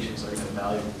what patients are going to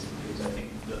value these computers, I think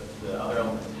the other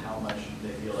element is how much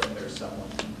they feel like there's someone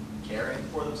caring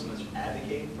for them, someone's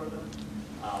advocating for them.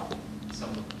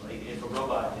 Like if a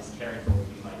robot is caring for you,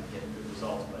 you might get good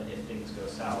results, but if things go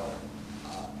sour,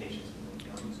 patients will,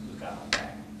 who's got my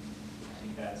back. I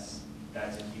think that's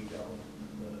a huge element,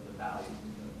 the value.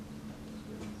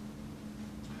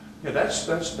 Yeah,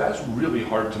 that's really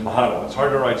hard to model. It's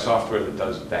hard to write software that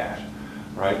does that,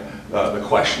 right? The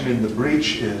question in the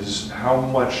breach is how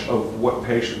much of what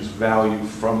patients value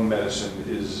from medicine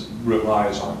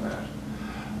relies on that.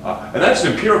 And that's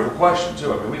an empirical question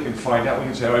too. I mean, we can find out, we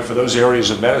can say, all right, for those areas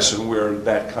of medicine where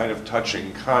that kind of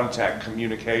touching, contact,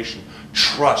 communication,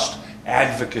 trust,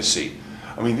 advocacy,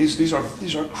 I mean, these are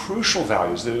crucial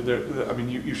values. I mean,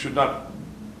 you should not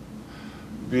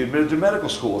be admitted to medical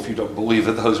school if you don't believe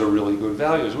that those are really good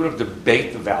values. We don't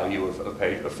debate the value of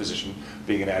a physician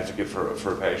being an advocate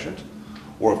for a patient,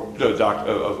 or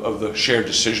of the shared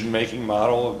decision-making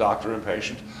model of doctor and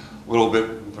patient. A little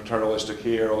bit paternalistic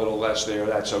here, a little less there,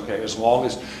 that's okay. As long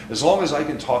as I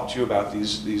can talk to you about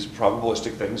these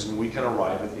probabilistic things and we can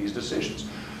arrive at these decisions.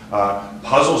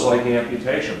 Puzzles like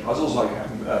amputation, puzzles like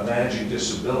managing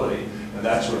disability, and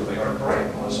that sort of thing are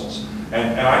great puzzles.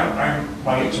 And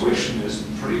my intuition is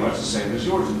pretty much the same as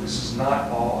yours. This is not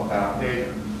all about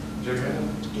data.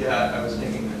 Yeah, I was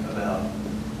thinking about,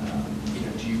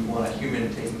 do you want a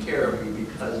human taking care of you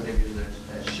because maybe there's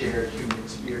that shared human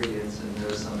experience and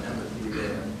there's some empathy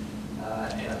there.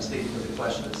 And I was thinking of the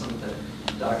question that sometimes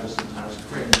doctors sometimes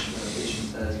cringe when a patient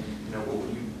says, what would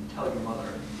you tell your mother?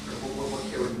 Or what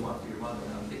care would you want for your mother?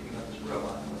 And I'm thinking about this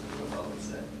robot and what the robot would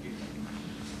say.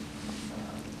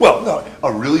 Well, no,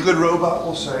 a really good robot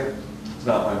will say, it's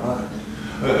not my mother.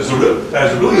 As a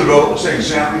really good robot will say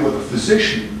exactly what the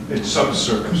physician, in some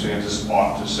circumstances,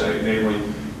 ought to say, namely,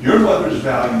 your mother's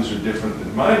values are different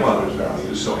than my mother's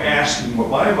values, so asking what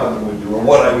my mother would do or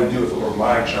what I would do if it were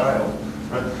my child.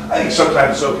 Right? I think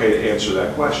sometimes it's okay to answer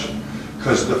that question,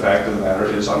 because the fact of the matter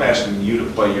is I'm asking you to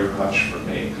play your hunch for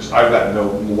me, because I've got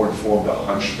no more informed a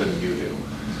hunch than you do.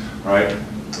 Right?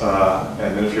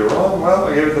 And then if you're wrong, well,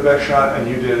 I gave it the best shot, and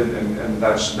you did, and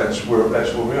that's where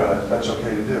we are. That's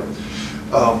okay to do.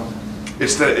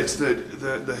 It's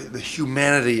the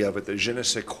humanity of it, the je ne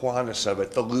sais quoi-ness of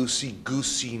it, the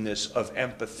loosey-goosiness of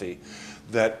empathy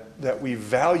that we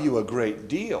value a great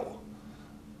deal,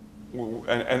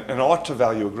 and ought to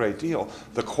value a great deal.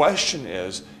 The question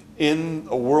is, in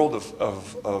a world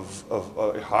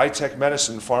of high-tech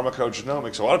medicine,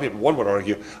 pharmacogenomics, a lot of people, one would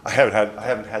argue, I haven't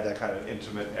had that kind of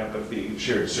intimate empathy,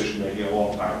 shared decision-making in a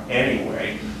long time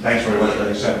anyway. Thanks very much for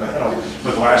that said.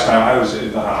 But the last time I was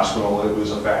in the hospital, it was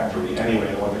a factory anyway,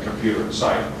 there wasn't a computer in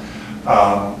sight.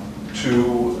 I'd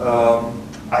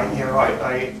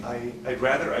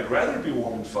rather be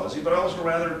warm and fuzzy, but I also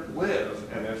rather live.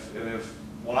 And if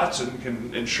Watson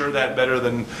can ensure that better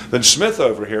than Smith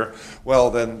over here,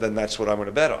 well, then that's what I'm going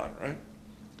to bet on, right?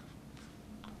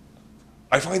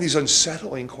 I find these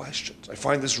unsettling questions. I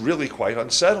find this really quite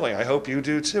unsettling. I hope you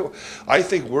do too. I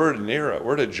think we're at an era,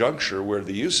 we're at a juncture where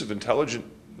the use of intelligent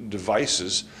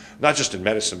devices, not just in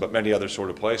medicine, but many other sort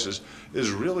of places,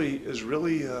 is really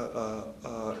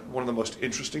one of the most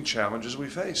interesting challenges we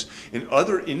face. In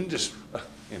other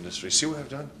industries, see what I've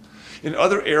done? In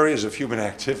other areas of human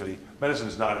activity, medicine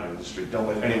is not an industry. Don't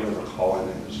let anyone ever call it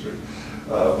an industry,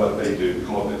 but they do.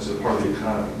 Call it, it's a part of the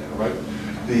economy now, right?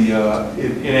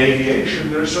 In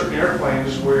aviation, there are certain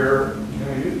airplanes where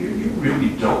you really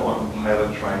don't want the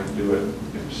pilot trying to do it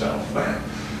himself.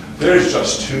 There's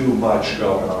just too much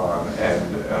going on,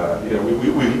 and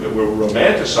we're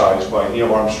romanticized by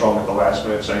Neil Armstrong at the last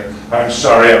minute saying, "I'm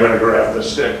sorry, I'm going to grab the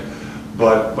stick,"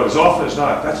 but as often as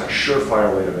not, that's a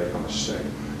surefire way to make a mistake.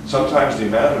 Sometimes the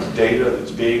amount of data that's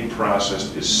being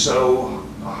processed is so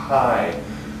high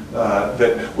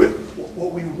that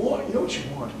what we want, you know what you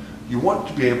want? You want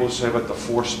to be able to say, "Let the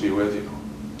force be with you."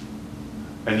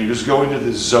 And you just go into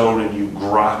this zone and you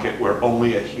grok it where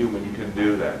only a human can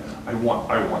do that. I want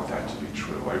that to be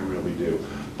true, I really do.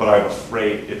 But I'm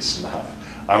afraid it's not.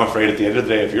 I'm afraid at the end of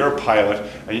the day, if you're a pilot,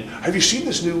 and have you seen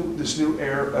this new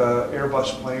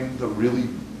Airbus plane, the really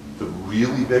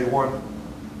big one?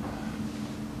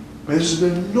 I mean, this is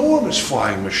an enormous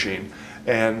flying machine,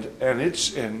 and I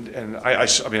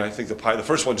think the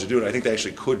first ones to do it, I think they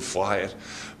actually could fly it,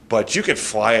 but you could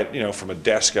fly it, from a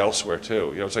desk elsewhere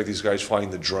too. It's like these guys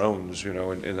flying the drones,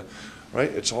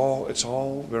 right? It's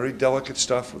all very delicate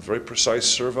stuff with very precise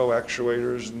servo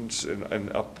actuators and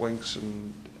uplinks,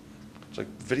 and it's like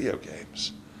video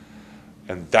games.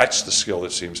 And that's the skill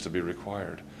that seems to be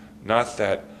required. Not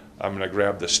that I'm going to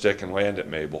grab the stick and land it,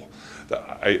 Mabel.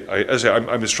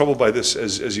 I'm as troubled by this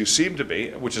as you seem to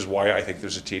be, which is why I think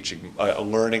there's a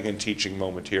learning and teaching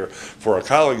moment here for our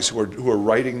colleagues who are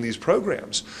writing these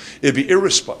programs. It'd be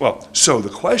well, so the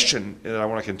question that I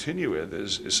want to continue with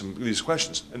is some of these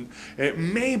questions. And it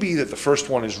may be that the first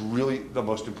one is really the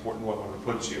most important one when it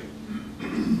puts you.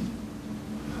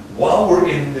 While we're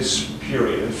in this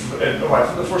period, and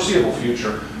for the foreseeable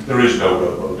future, there is no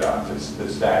robo-doc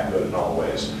that's that good in all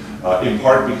ways. In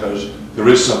part because there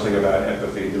is something about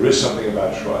empathy, there is something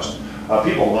about trust.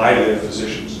 People lie to their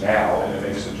physicians now, and it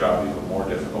makes the job even more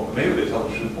difficult. But maybe they tell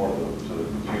the truth more to the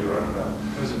computer, I don't know.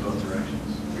 It goes in both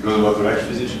directions. It goes in both directions?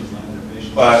 Physicians lie to their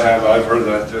patients. I've heard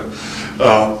that too.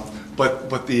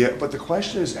 But the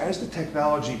question is, as the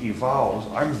technology evolves,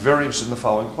 I'm very interested in the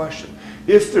following question.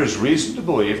 If there's reason to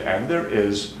believe, and there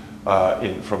is,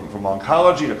 from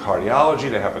oncology to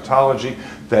cardiology to hepatology,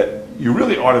 that you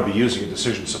really ought to be using a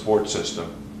decision support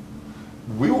system,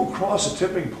 we will cross a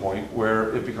tipping point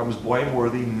where it becomes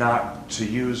blameworthy not to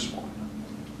use one.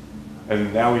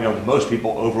 And now we know most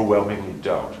people overwhelmingly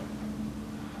don't.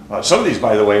 Some of these,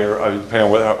 by the way, are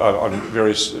depending on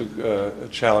various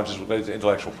challenges related to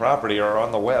intellectual property, are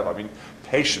on the web. I mean,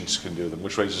 patients can do them,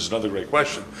 which raises another great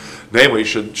question. Namely,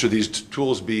 should these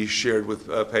tools be shared with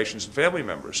patients and family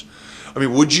members? I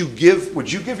mean, would you give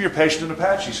your patient an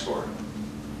Apache score?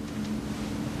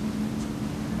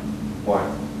 Why?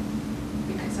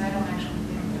 Because I don't actually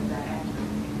think they're that accurate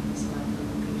in selecting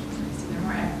patients. I see they're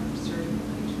more accurate surgical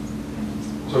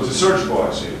patients. So it's a surgical,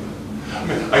 I see. I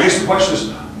mean, I guess the question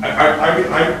is,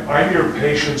 I'm your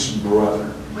patient's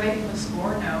brother. Would I give a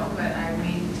score? No, but I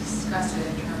may discuss it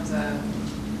in terms of,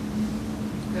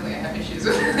 clearly I have issues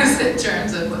with this in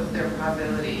terms of what their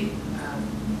probability,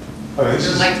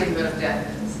 their likelihood of death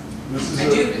is. I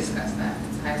do discuss that.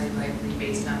 It's highly likely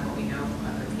based on what we know from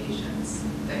other patients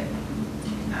that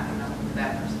not enough for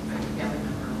that person, but a family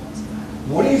member won't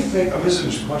survive. What do you think, this is an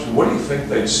interesting question, what do you think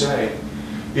they'd say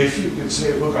if you could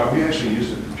say, look, we actually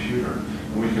used a computer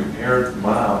and we compared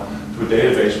mom to a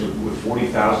database with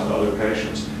 40,000 other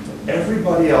patients, and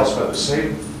everybody else had the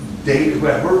same data, who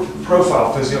had her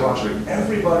profile physiologically,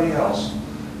 everybody else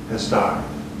has died.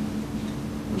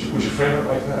 Would you frame it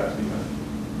like that? You know?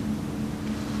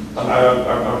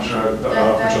 I'm sure I'll put you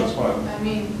on the spot. I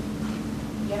mean,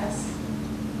 yes,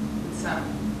 with some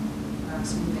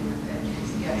smoothing of the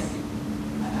edges, yes.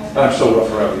 I'm still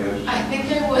rough around the edges. I think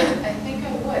I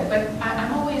would, but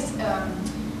I'm always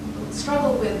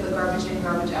struggle with the garbage in,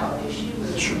 garbage out issue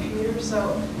with the computer.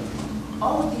 So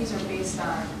all of these are based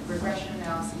on regression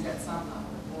analyses at some level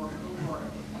or cohort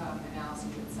analyses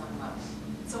at some level.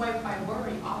 So I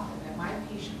worry often that my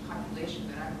patient population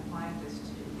that I'm applying this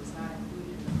to is not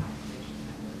included in the population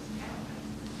that was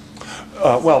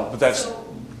analyzed. Well, but that's, so,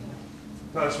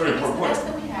 no, that's a very important point. It's the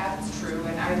best that we have, it's true,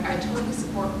 and I totally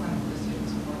support clinical decision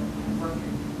support and work in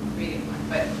creating one,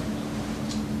 but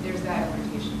there's that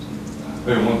orientation too.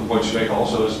 I mean, one of the points you make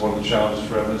also is one of the challenges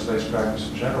for evidence-based practice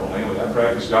in general. Namely, that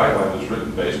practice guideline was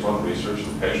written based on research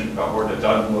of the patient cohort that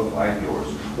doesn't look like yours,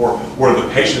 or where the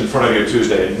patient in front of you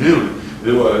Tuesday at noon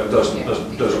doesn't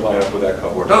line up with that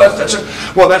cohort. No,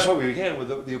 well, that's why we began with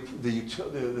the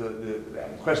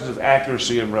questions of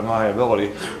accuracy and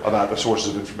reliability about the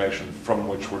sources of information from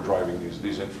which we're driving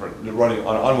these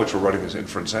on which we're running these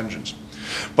inference engines.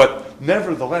 But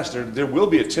nevertheless, there will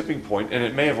be a tipping point, and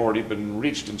it may have already been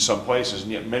reached in some places,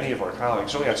 and yet many of our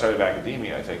colleagues, certainly outside of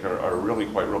academia, I think, are really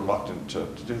quite reluctant to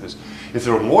do this. If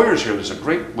there are lawyers here, there's a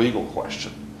great legal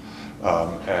question,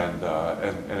 and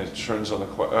it turns on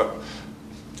the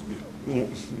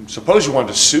suppose you want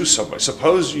to sue somebody.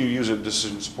 Suppose you use a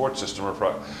decision support system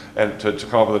and to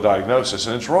come up with a diagnosis,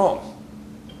 and it's wrong.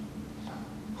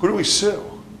 Who do we sue?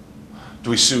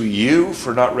 Do we sue you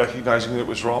for not recognizing that it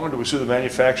was wrong, or do we sue the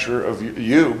manufacturer of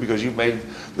you because you made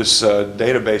this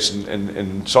database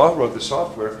and wrote the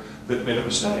software that made a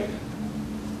mistake?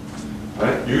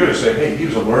 Right? You're going to say, hey, he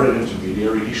was a learned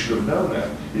intermediary, he should have known that.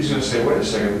 He's going to say, wait a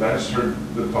second, I just heard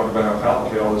them talk about how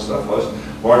complicated all this stuff was.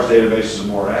 Large databases are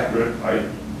more accurate.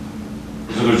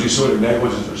 So there's these sort of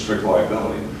negligence or strict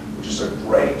liability, which is a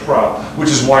great problem, which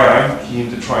is why I'm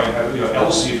keen to try and have,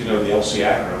 ELSI, if you know the ELSI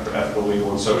acronym for Ethical, Legal,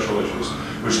 and Social Issues,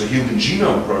 which the Human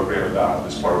Genome Program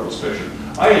adopted as part of its vision.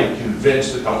 I am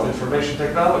convinced that health information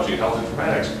technology and health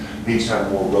informatics needs to have a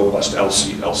more robust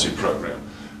ELSI program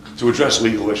to address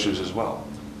legal issues as well.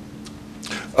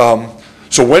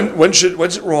 So when's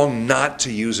it wrong not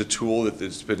to use a tool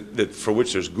for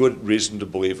which there's good reason to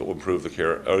believe it will improve the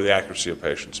care or the accuracy of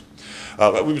patients?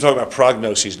 We've been talking about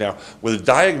prognoses now. With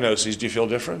diagnoses, do you feel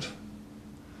different?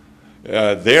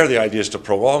 There, the idea is to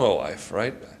prolong a life,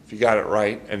 right? If you got it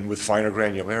right and with finer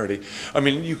granularity. I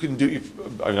mean, you can do,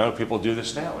 I know people do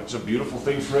this now. It's a beautiful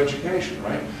thing for education,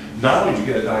 right? Not only do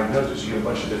you get a diagnosis, you get a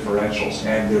bunch of differentials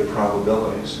and their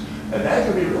probabilities. And that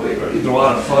can be really either a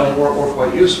lot of fun or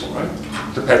quite useful, right?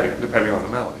 Depending on the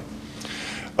melody.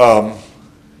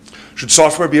 Should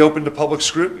software be open to public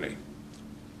scrutiny?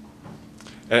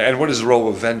 And what is the role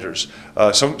of vendors?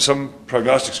 Some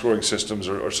prognostic scoring systems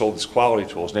are sold as quality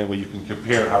tools. Namely, you can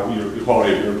compare how the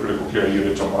quality of your critical care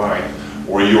unit to mine,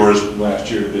 or yours last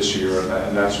year to this year,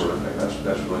 and that sort of thing.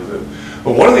 That's really good.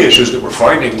 But one of the issues that we're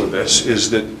finding with this is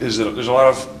that there's a lot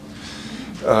of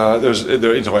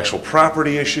there are intellectual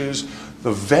property issues.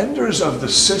 The vendors of the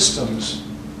systems,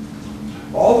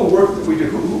 all the work that we do.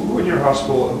 Who in your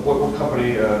hospital? What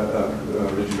company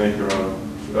did you make your own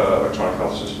electronic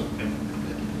health system?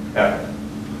 Epic.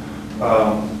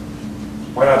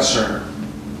 Why not CERN?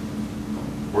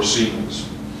 Or Siemens?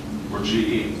 Or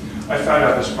GE? I found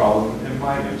out this problem in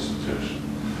my institution.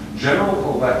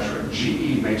 General Electric,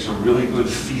 GE, makes a really good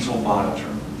fetal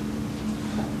monitor.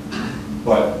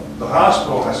 But the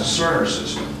hospital has a Cerner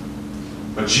system.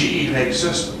 But GE makes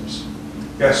systems.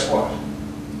 Guess what?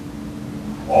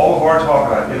 All of our talk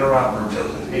about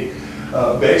interoperability,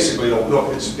 basically,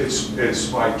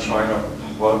 it's like trying to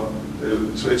plug.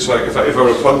 It's like if I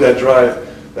were to plug that drive,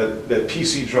 that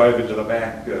PC drive into the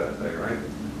Mac thing, right?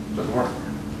 It doesn't work.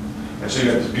 And so you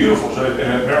have this beautiful,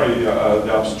 and apparently the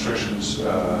obstetricians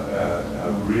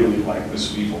really like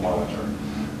this fetal monitor,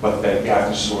 but they've got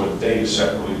to store the data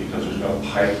separately because there's no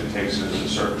pipe that takes it into the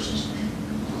server system.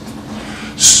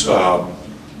 So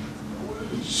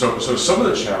some of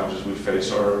the challenges we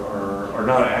face are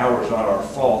not ours, not our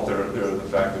fault. They're the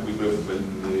fact that we live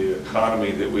in the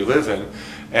economy that we live in,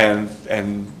 and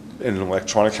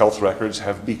electronic health records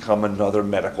have become another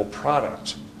medical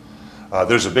product.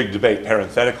 There's a big debate,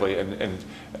 parenthetically, and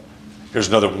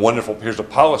here's a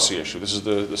policy issue. This is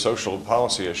the social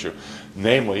policy issue.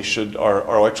 Namely, should our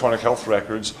electronic health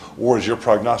records, or is your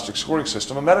prognostic scoring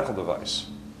system a medical device?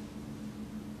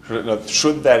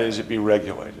 Should that is, it be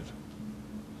regulated?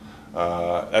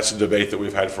 That's a debate that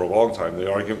we've had for a long time.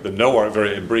 The argument, the no argument,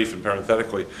 very brief and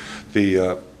parenthetically,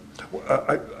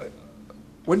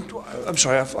 I'm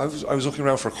sorry, I was looking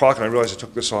around for a clock and I realized I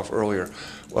took this off earlier.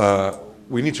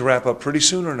 We need to wrap up pretty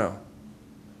soon or no?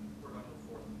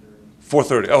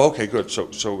 4:30. Oh, okay, good. So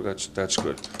that's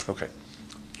good. Okay.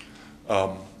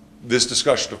 This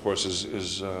discussion, of course,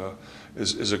 is a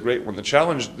great one. The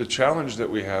challenge that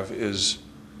we have is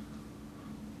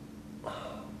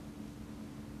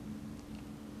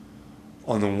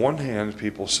on the one hand,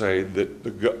 people say that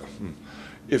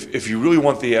if you really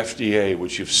want the FDA,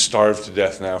 which you've starved to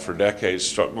death now for decades,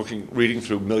 start reading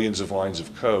through millions of lines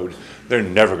of code, they're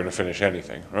never going to finish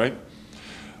anything, right?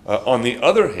 On the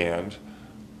other hand,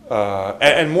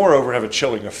 and moreover, have a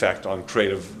chilling effect on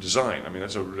creative design. I mean,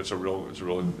 that's a real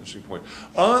interesting point.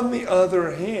 On the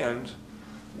other hand,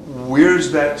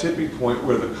 where's that tipping point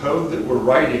where the code that we're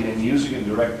writing and using in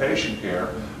direct patient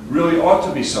care really ought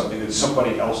to be something that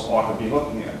somebody else ought to be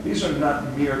looking at? These are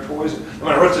not mere toys. No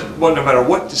matter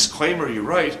what disclaimer you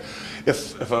write,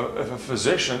 if a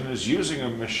physician is using a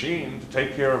machine to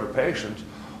take care of a patient,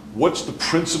 what's the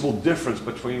principal difference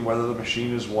between whether the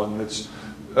machine is one that's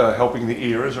helping the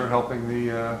ears or helping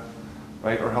the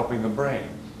helping the brain?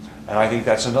 And I think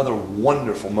that's another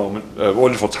wonderful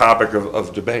wonderful topic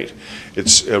of debate.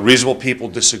 It's reasonable people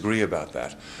disagree about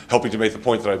that. Helping to make the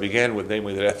point that I began with,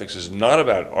 namely that ethics is not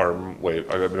about arm wave.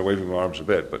 I've been waving my arms a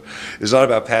bit, but it's not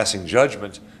about passing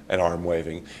judgment and arm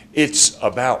waving. It's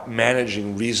about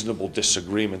managing reasonable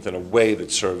disagreement in a way that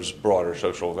serves broader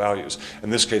social values. In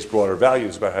this case, broader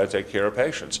values about how to take care of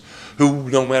patients who,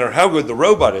 no matter how good the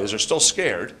robot is, are still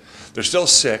scared. They're still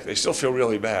sick. They still feel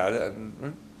really bad.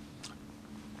 And,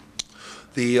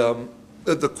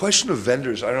 the question of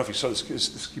vendors, I don't know if you saw this,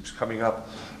 this keeps coming up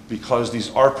because these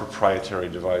are proprietary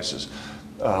devices.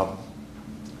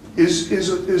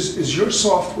 Is your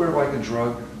software like a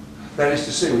drug? That is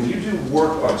to say, when you do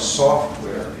work on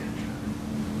software,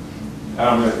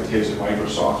 I'm like the case of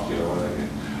Microsoft, you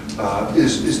know,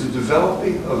 is the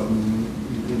developing of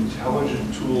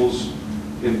intelligent tools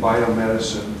in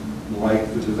biomedicine like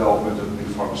the development of new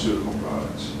pharmaceutical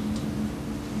products?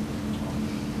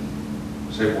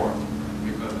 Say more.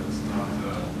 Because it's not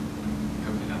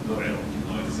combinatorial, you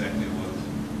know exactly what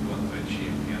you want to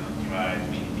achieve. You cannot try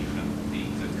many different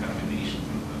things and combinations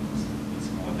of them.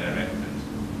 It's more directed,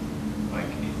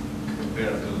 like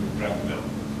compared to drug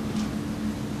development.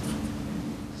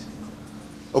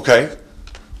 Okay.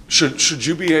 Should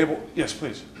you be able? Yes,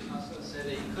 please. I was going to say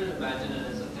that you could imagine it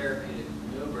as a therapeutic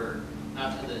maneuver,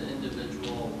 not to the individual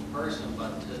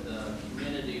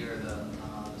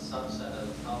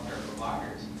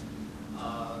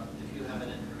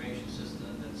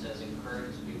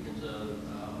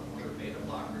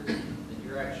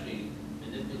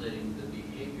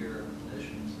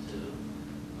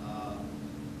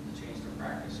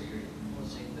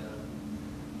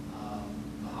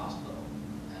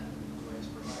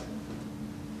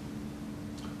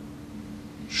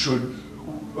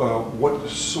what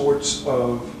sorts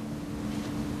of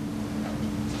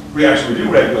reactions we do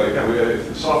regulate? If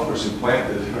the software's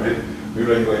implanted, right, we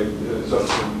regulate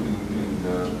stuff in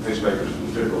pacemakers and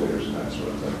defibrillators and that sort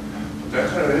of thing. But that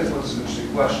kind of influences an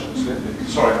interesting question.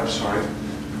 Sorry, I'm sorry.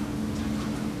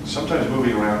 Sometimes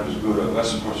moving around is good,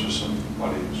 unless, of course, there's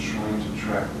somebody who's trying to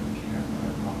track the camera. I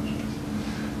apologize.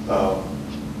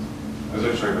 I was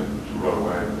actually going to run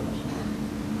away.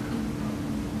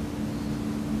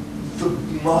 The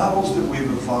models that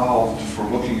we've evolved for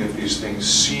looking at these things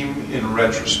seem, in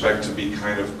retrospect, to be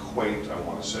kind of quaint, I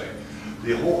want to say.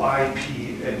 The whole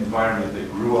IP environment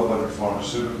that grew up under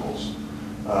pharmaceuticals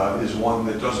is one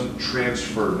that doesn't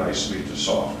transfer nicely to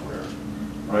software,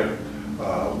 right?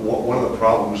 One of the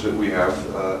problems that we have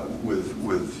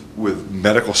with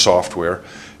medical software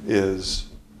is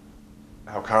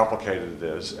how complicated it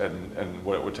is and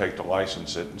what it would take to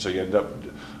license it. And so you end up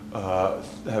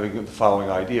having the following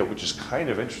idea, which is kind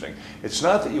of interesting. It's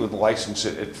not that you would license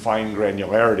it at fine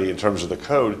granularity in terms of the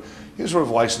code. You sort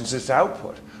of license its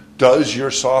output. Does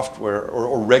your software,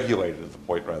 or regulate it at the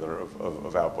point rather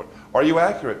of output, are you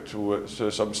accurate to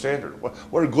some standard?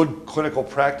 What are good clinical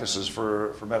practices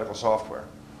for medical software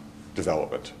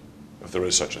development, if there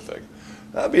is such a thing?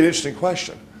 That'd be an interesting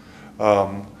question.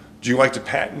 Do you like to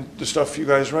patent the stuff you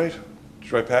guys write? Do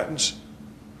you write patents?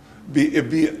 It'd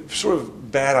be a sort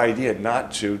of bad idea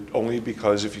not to, only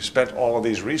because if you spent all of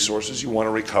these resources, you want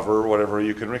to recover whatever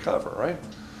you can recover, right?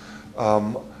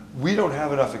 We don't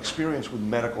have enough experience with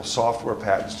medical software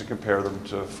patents to compare them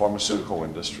to pharmaceutical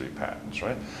industry patents,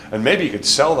 right? And maybe you could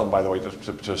sell them, by the way, to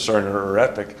Cerner or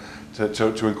Epic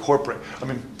to incorporate. I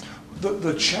mean,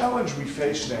 the challenge we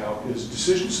face now is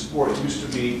decision support used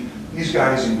to be these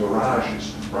guys in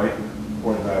garages, right,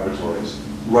 or in laboratories,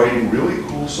 writing really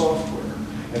cool software.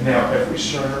 And now every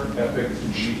Cerner, Epic,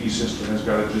 and GE system has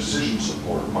got a decision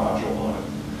support module on it.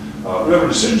 Remember,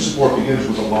 decision support begins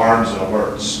with alarms and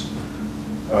alerts.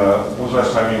 When was the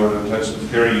last time you were in an intensive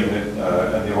care unit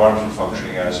and the alarms were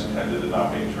functioning as intended and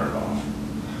not being turned off?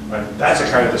 Right? That's a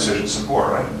kind of decision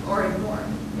support, right? Or ignore.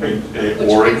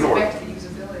 Or ignore. Which brings it back to the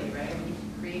usability, right? I mean, you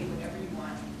can create whatever you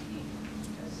want to be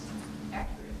as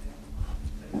accurate.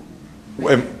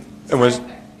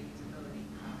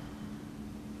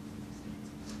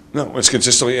 No, when it's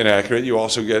consistently inaccurate, you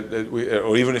also get,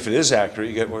 or even if it is accurate,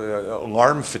 you get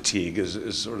alarm fatigue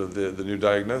is sort of the new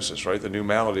diagnosis, right? The new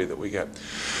malady that we get.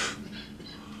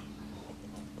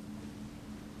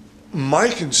 My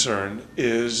concern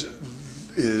is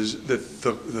that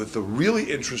the really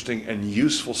interesting and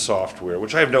useful software,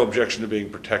 which I have no objection to being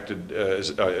protected,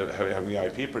 having the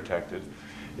IP protected,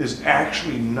 is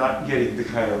actually not getting the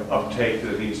kind of uptake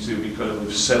that it needs to because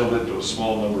we've settled into a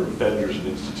small number of vendors and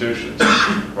institutions,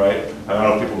 right? I don't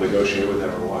know if people negotiate with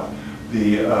them or what.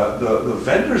 The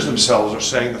vendors themselves are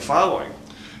saying the following: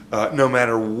 no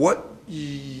matter what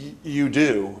you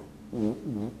do,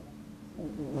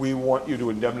 we want you to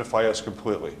indemnify us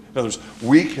completely. In other words,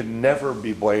 we can never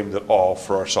be blamed at all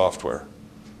for our software.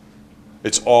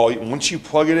 It's all, once you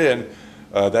plug it in,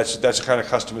 that's a kind of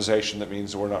customization that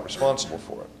means that we're not responsible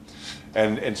for it.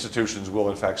 And institutions will,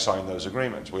 in fact, sign those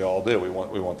agreements. We all do. We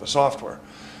want the software.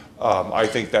 I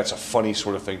think that's a funny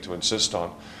sort of thing to insist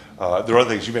on. There are other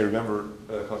things you may remember,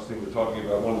 Constantine, we were talking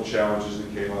about. One of the challenges that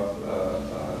came up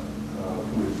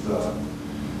with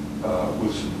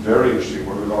some very interesting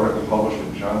work, an article published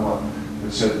in JAMA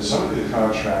that said that some of the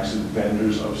contracts that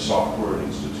vendors of software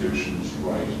institutions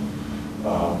write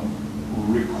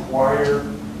require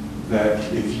that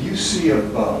if you see a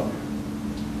bug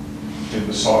in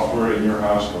the software in your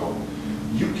hospital,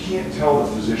 you can't tell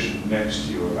the physician next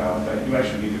to you about that. You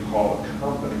actually need to call a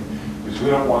company because we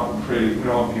don't want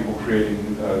people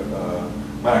creating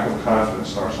lack of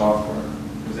confidence in our software.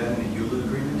 Was that in the EULA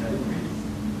agreement? I didn't read it.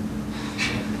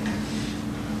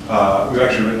 We've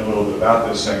actually written a little bit about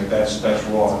this, saying that's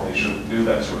wrong. They shouldn't do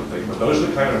that sort of thing. But those are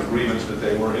the kind of agreements that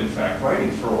they were in fact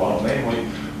writing for a while. Namely,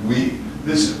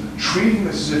 treating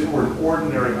this as if it were an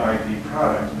ordinary IP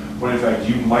product, when in fact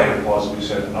you might have plausibly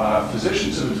said,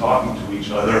 physicians have been talking to each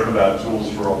other about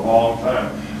tools for a long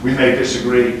time. We may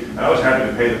disagree, and I was happy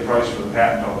to pay the price for the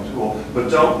patent on the tool, but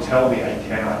don't tell me I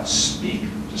cannot speak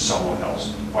to someone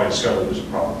else if I discover there's a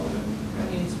problem with it. I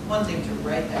mean, it's one thing to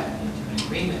write that into an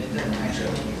agreement, it doesn't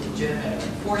actually make it legitimate or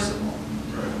enforceable.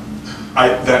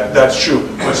 That's true.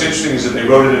 What's interesting is that they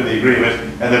wrote it in the agreement,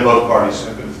 and then both parties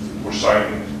were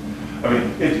signing it. I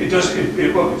mean, it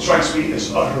strikes me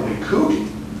as utterly kooky.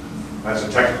 That's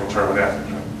a technical term in ethics,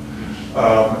 right?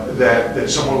 that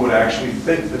someone would actually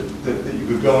think that you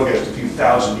could go against a few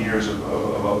thousand years of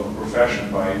a profession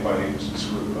by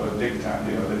sort of a diktat.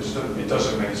 You know, it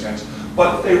doesn't make sense.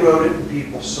 But they wrote it and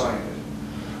people signed it.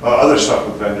 Other stuff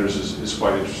with vendors is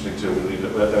quite interesting too.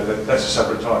 That's a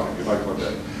separate talk if you'd like one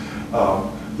day.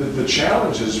 The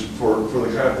challenges for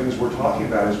the kind of things we're talking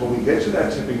about is when we get to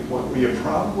that tipping point where you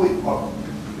probably,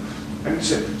 I need to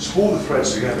say, pull the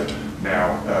threads together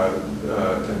now,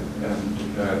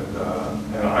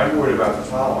 and I'm worried about the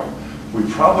following. We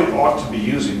probably ought to be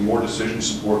using more decision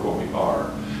support when we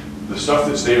are. The stuff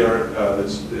that's there,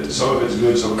 some of it's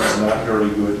good, some of it's not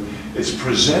very good. It's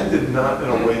presented not in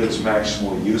a way that's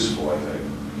maximally useful, I think,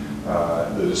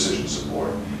 the decision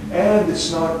support. And it's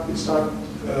not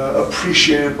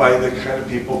appreciated by the kind of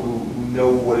people who know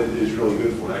what it is really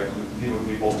good for. That includes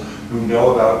people who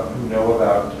know about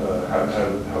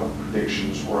how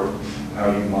predictions work,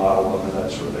 how you model them, and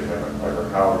that sort of thing, like our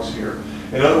colleagues here.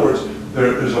 In other words,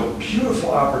 there's a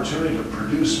beautiful opportunity to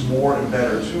produce more and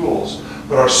better tools,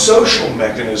 but our social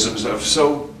mechanisms have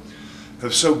so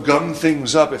gummed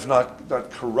things up, if not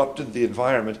corrupted the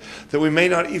environment, that we may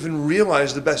not even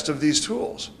realize the best of these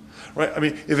tools. Right? I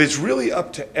mean, if it's really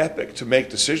up to Epic to make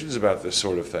decisions about this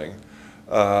sort of thing,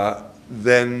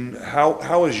 then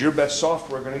how is your best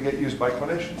software going to get used by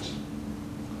clinicians?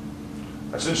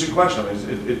 That's an interesting question. I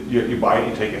mean, you buy it,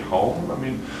 you take it home. I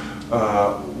mean,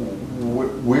 how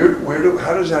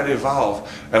does that evolve?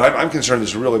 And I'm concerned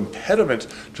there's a real impediment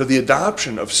to the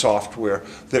adoption of software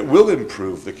that will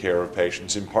improve the care of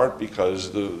patients, in part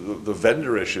because the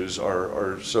vendor issues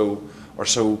are so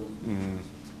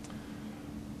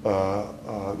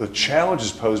the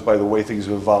challenges posed by the way things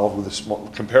have evolved with a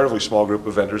comparatively small group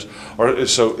of vendors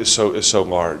is so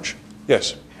large.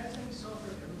 Yes. Has any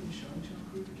software ever been shown to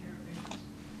improve the care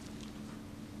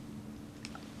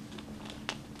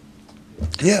of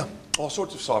patients? Yeah, all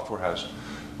sorts of software has.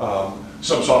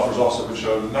 Some software has also been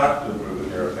shown not to improve the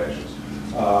care of patients.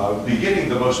 Beginning,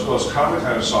 the most common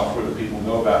kind of software that people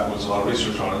know about, and there's a lot of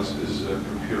research on, is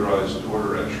computerized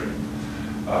order entry.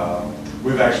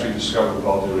 We've actually discovered, with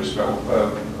all due respect,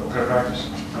 what kind of practice?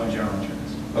 General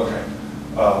insurance. Okay.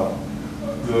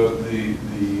 The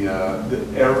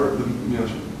error,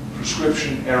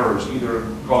 prescription errors, either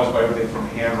caused by everything from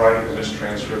handwriting to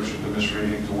mistranscription to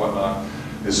misreading to whatnot,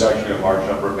 is actually a large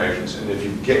number of patients. And if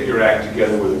you get your act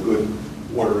together with a good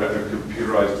order, a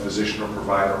computerized physician or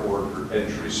provider order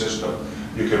entry system,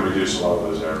 you can reduce a lot of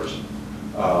those errors.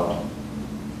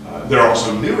 There are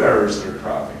also new errors that are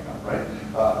cropping up, right?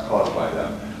 Caused by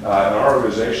them. In our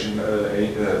organization,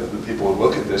 the people who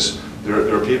look at this,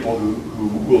 there are people who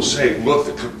will say, look,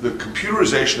 the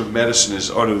computerization of medicine is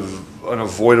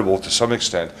unavoidable to some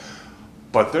extent,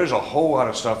 but there's a whole lot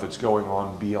of stuff that's going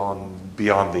on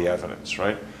beyond the evidence,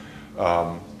 right?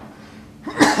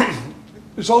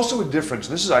 There's also a difference,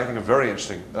 and this is, I think, a very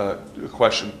interesting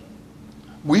question.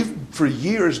 We've, for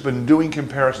years, been doing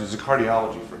comparisons in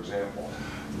cardiology, for example.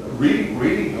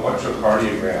 Reading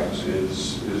electrocardiograms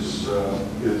is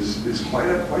quite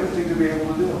a thing to be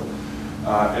able to do.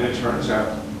 And it turns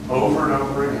out, over and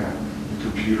over again, the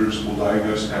computers will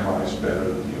diagnose MIs better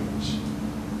than humans.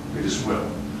 They just will.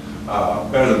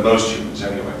 Better than most humans,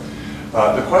 anyway.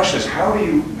 The question is, how do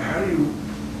you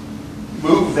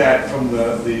move that from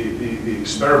the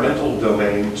experimental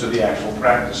domain to the actual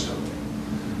practice domain?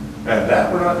 And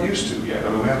that we're not used to yet. I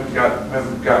mean, we haven't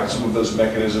got some of those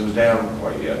mechanisms down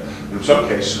quite yet. In some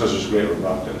cases, because there's great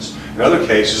reluctance. In other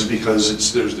cases,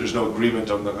 because there's no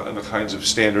agreement on the kinds of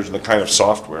standards and the kind of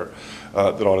software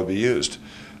that ought to be used.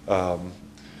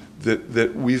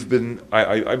 That we've been,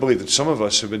 I believe that some of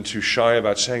us have been too shy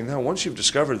about saying, no, once you've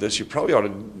discovered this, you probably ought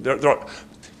to,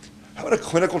 how about a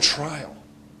clinical trial?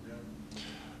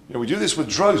 You know, we do this with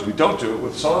drugs. We don't do it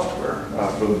with software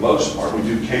for the most part. We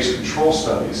do case control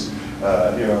studies,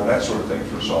 that sort of thing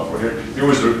for software. Here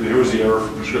was the error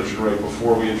for prescription rate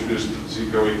before we introduced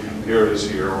CPOE. Here it is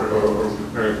here, or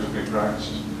very specific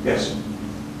practices. Yes.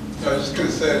 I was just going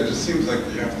to say, it just seems like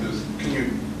you have to. Can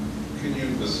you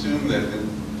assume that in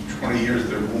 20 years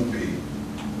there won't be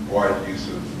wide use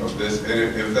of this?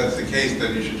 And if that's the case,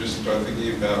 then you should just start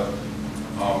thinking about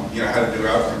how to do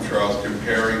outcome trials,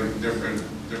 comparing different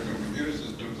computer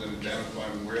systems and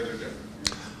identifying where they're different.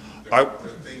 There are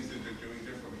things that they're doing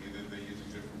differently, either they're using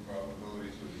different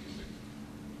probabilities or they're using,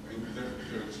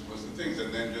 there's what's the things,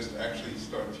 and then just actually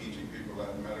start teaching people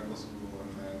that in medical school,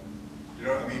 and then,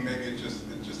 maybe it just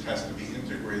has to be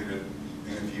integrated,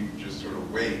 and if you just sort of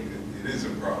wait, it is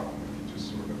a problem. If you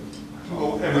just sort of.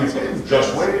 Well, and we've been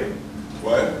just waiting.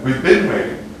 What? We've been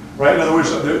waiting, right? In other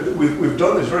words, we've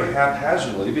done this very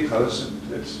haphazardly because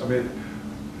it's,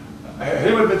 Has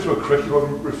anyone been through a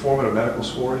curriculum reform at a medical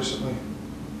school recently?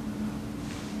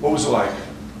 What was it like?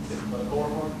 Political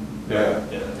reform? Yeah.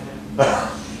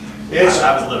 Yeah.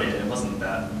 I was living it. It wasn't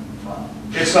that fun.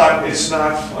 It's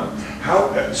not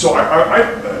fun. So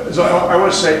I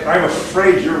want to say, I'm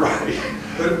afraid you're right.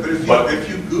 But if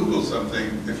you Google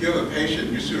something, if you have a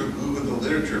patient, you sort of Google the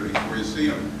literature before you see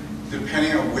them,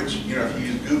 depending on which, if you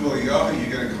use Google often, you're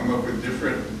going to come up with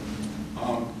different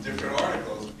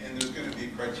articles, and there's going to be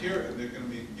criteria, and there's going to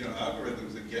be,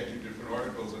 algorithms that get you different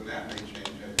articles, and that may change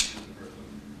how you choose a person.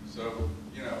 So,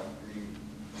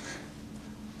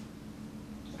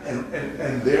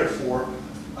 And therefore,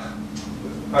 at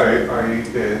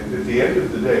the end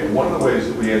of the day, one of the ways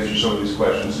that we answer some of these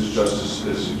questions is just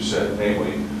as you said,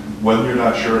 namely, when you're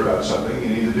not sure about something, you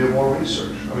need to do more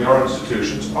research. I mean, our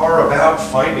institutions are about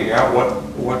finding out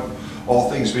what all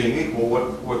things being equal,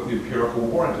 what the empirical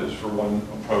warrant is for one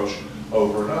approach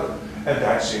over another. And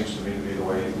that seems to me to be the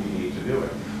way we need to do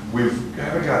it. We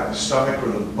haven't got the stomach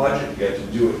or the budget yet to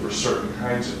do it for certain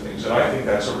kinds of things, and I think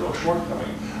that's a real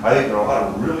shortcoming. I think there are a lot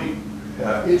of really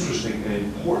interesting and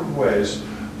important ways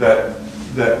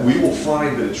that we will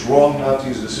find that it's wrong not to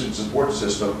use a decision support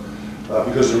system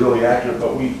because they're really accurate,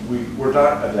 but we're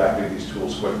not adapting these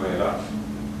tools quickly enough.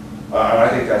 And I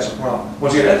think that's a problem.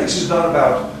 Once again, ethics is not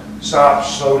about stop,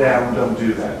 slow down, don't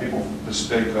do that. People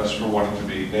mistake us for wanting to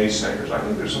be naysayers. I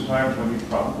think there's some times when you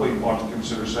probably want to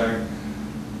consider saying,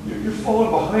 you're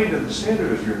falling behind in the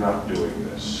standard if you're not doing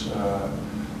this.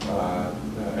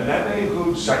 And that may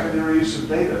include secondary use of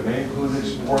data. It may include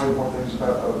exploring more things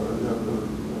about,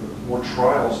 more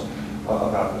trials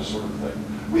about this sort of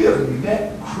thing. We have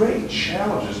met great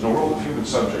challenges in the world of human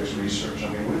subjects research. I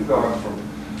mean, we've gone from,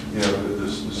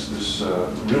 this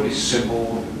really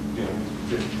simple,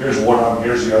 here's one arm,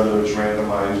 here's the other, it's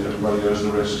randomized, everybody knows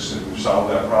the risks, and we've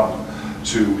solved that problem,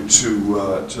 to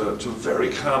very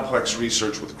complex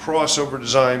research with crossover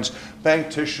designs,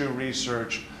 bank tissue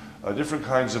research, different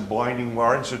kinds of blinding.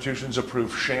 Our institutions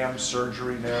approve sham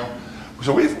surgery now.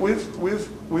 So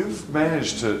we've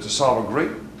managed to solve a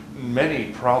great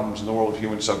many problems in the world of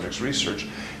human subjects research,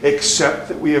 except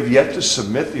that we have yet to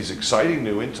submit these exciting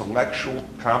new intellectual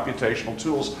computational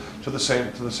tools to the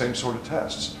same sort of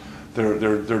tests.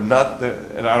 They're not,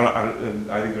 and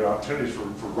I think there are opportunities for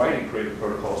writing creative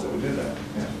protocols that would do that.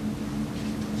 Yeah.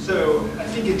 So I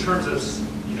think in terms of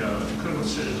clinical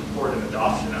decision support and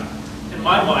adoption, in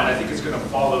my mind, I think it's going to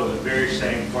follow the very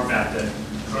same format that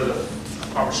the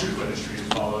pharmaceutical industry has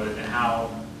followed, and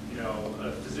how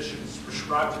physicians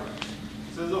prescribe drugs.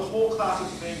 So there's a whole class of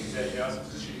things that as a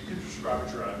physician you can prescribe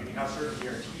a drug, and you have certain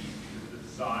guarantees because of the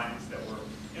designs that were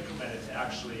implemented to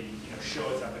actually show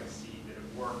its efficacy, that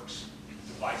it works,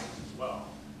 devices as well.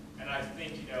 And I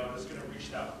think it's going to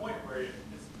reach that point where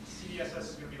CDSS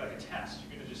is going to be like a test.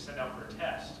 You're going to just send out for a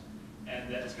test, and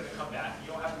then it's going to come back.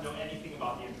 You don't have to know anything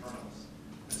about the internals.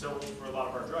 And so for a lot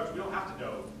of our drugs, we don't have to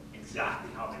know exactly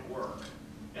how they work.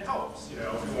 It helps,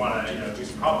 if we want to do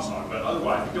some problem solving, but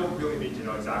otherwise we don't really need to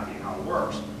know exactly how it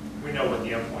works. We know what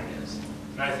the endpoint is.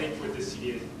 And I think with the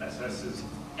CDSS,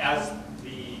 as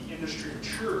the industry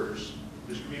matures,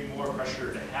 there's going to be more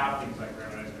pressure to have things like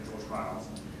randomized controlled trials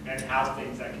and have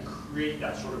things that can create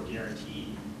that sort of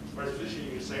guarantee. Whereas a physician,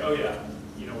 you can say, oh yeah,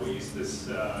 we use this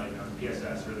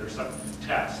PSS, or there's some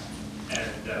test, and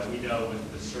we know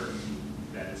with the certainty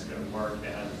that it's going to work,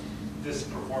 that has this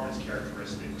performance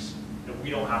characteristics, that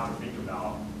we don't have to think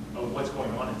about what's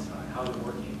going on inside, how's it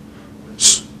working.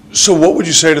 So what would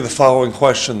you say to the following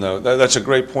question, though? That's a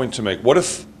great point to make. What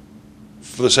if,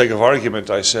 for the sake of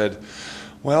argument, I said,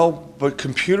 well, but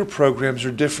computer programs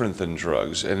are different than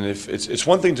drugs, and if it's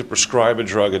one thing to prescribe a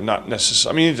drug and not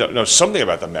necessarily, you need to know something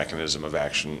about the mechanism of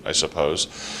action, I suppose.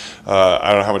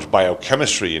 I don't know how much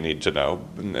biochemistry you need to know,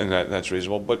 and that's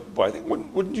reasonable, but I think,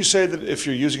 wouldn't you say that if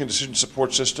you're using a decision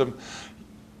support system,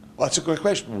 well, that's a great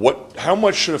question. How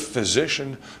much should a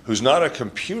physician who's not a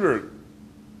computer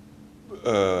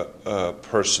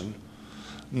person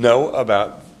know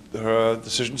about the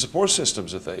decision support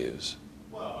systems that they use?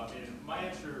 Well, I mean, my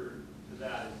answer to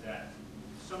that is that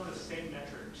some of the same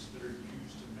metrics that are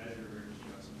used to measure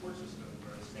support systems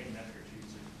are the same metrics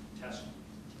used to test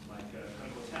like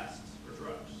clinical tests for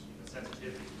drugs.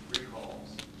 Sensitivity, recalls,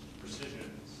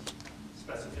 precisions,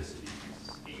 specificities,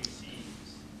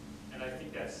 AUCs. And I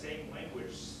think that same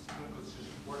language, clinical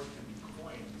decision support, can be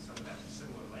coined in some of that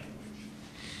similar language.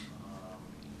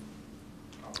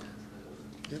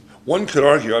 One could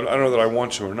argue, I don't know that I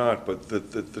want to or not, but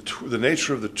the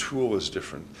nature of the tool is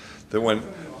different. That when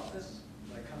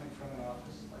Coming from an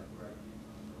office, like where I came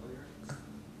from earlier,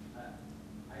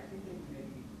 I think they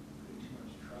maybe put too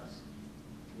much trust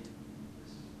in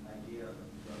this idea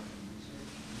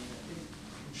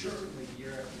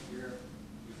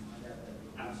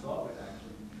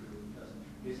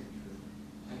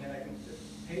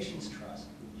patient's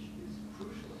trust, which is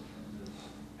crucial in terms of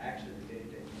actually the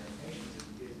day-to-day care of patients,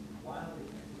 is wildly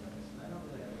affected by this. And I don't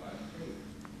really have a lot of faith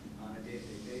on a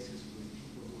day-to-day basis with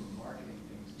people who are marketing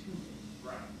things to me.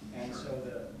 Right. And so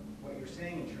what you're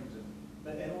saying in terms of,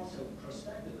 and also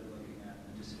prospectively looking at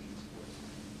a decision support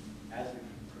system, as we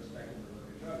prospectively look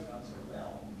at drugs, not so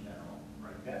well in general,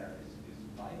 right, better is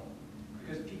vital.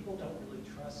 Because people don't really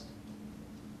trust,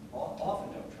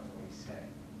 often don't trust what we say.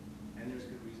 And there's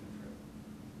good reason for it.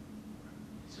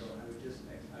 So I would just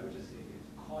say it's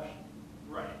caution.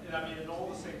 Right, and I mean, and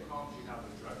all the same problems you have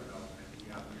with drug development,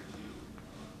 you have here too.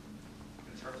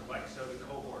 In terms of like, so the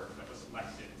cohort that was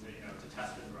selected to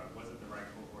test the drug wasn't the right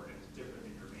cohort, it was different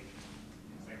information.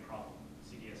 Same problem.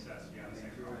 CDSS, you have the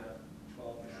same problem.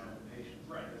 12% of the patients.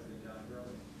 Right. Because they died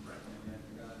early. Right. And then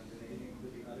forgot, and they didn't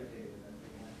include the other data that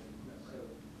they had. So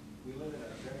we live in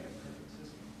a very imperfect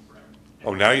system. Right.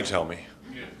 Oh, now you tell me.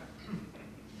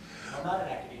 I'm not an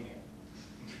academia.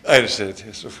 I understand,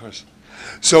 yes, of course.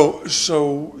 So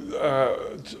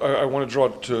I want to draw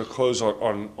to a close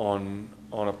on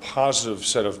a positive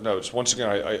set of notes. Once again,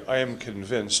 I am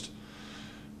convinced.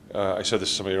 I said this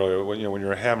to somebody earlier. When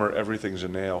you're a hammer, everything's a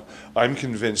nail. I'm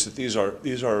convinced that these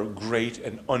are great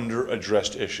and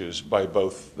under-addressed issues by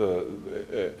both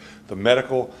the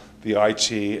medical, the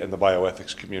IT, and the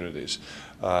bioethics communities.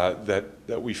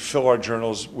 That we fill our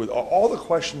journals with all the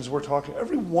questions we're talking.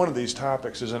 Every one of these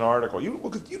topics is an article. You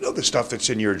know the stuff that's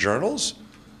in your journals.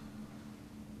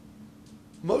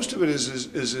 Most of it is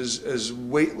as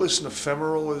weightless and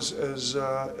ephemeral as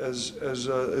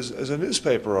a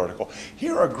newspaper article.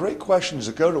 Here are great questions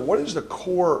that go to what is the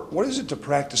core, what is it to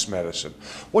practice medicine?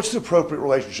 What's the appropriate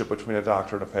relationship between a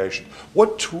doctor and a patient?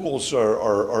 What tools are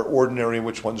ordinary and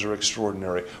which ones are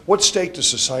extraordinary? What stake does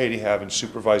society have in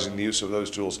supervising the use of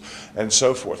those tools, and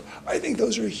so forth? I think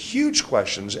those are huge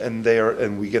questions, and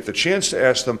we get the chance to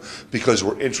ask them because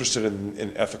we're interested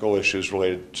in ethical issues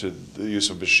related to the use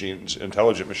of machines,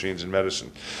 intelligent machines in medicine.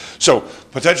 So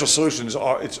potential solutions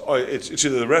are, it's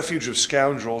either the refuge of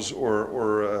scoundrels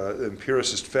or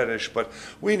empiricist fetish, but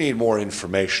we need more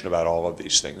information about all of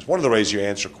these things. One of the ways you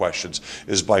answer questions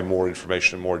is by more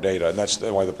information and more data, and that's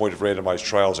why the point of randomized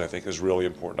trials, I think, is really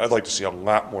important. I'd like to see a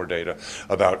lot more data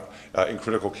about in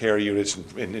critical care units,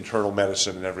 in internal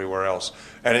medicine and everywhere else,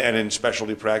 and in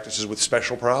specialty practices with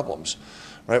special problems.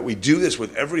 Right? We do this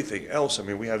with everything else. I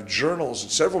mean, we have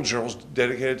journals, several journals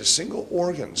dedicated to single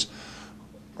organs.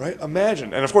 Right?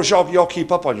 Imagine. And of course, y'all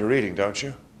keep up on your reading, don't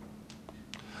you?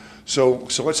 So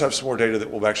let's have some more data that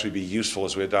will actually be useful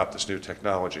as we adopt this new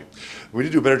technology. We need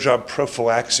to do a better job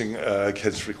prophylaxing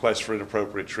against requests for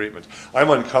inappropriate treatment. I'm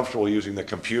uncomfortable using the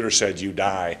computer said you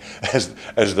die as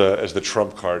the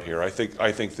trump card here. I think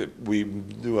that we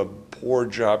do a poor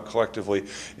job collectively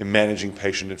in managing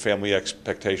patient and family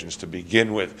expectations to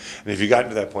begin with. And if you got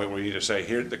to that point where you need to say,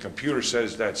 here, the computer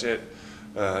says that's it,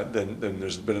 then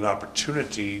there's been an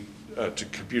opportunity to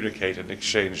communicate and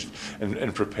exchange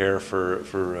and prepare for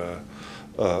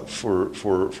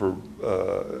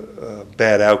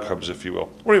bad outcomes, if you will,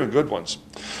 or even good ones.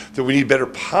 That we need better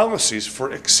policies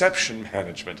for exception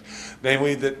management,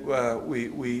 namely that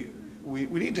we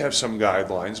need to have some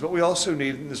guidelines, but we also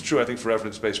need, and this is true I think for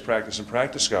evidence-based practice and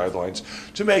practice guidelines,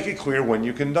 to make it clear when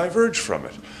you can diverge from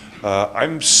it.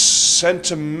 I'm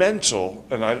sentimental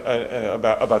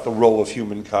about the role of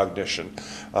human cognition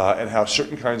and how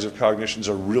certain kinds of cognitions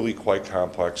are really quite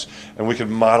complex, and we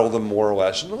can model them more or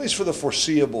less, and at least for the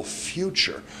foreseeable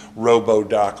future,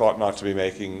 RoboDoc ought not to be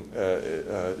making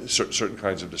certain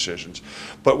kinds of decisions.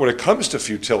 But when it comes to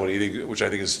futility, which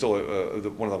I think is still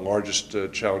one of the largest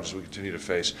challenges we continue to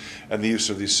face, and the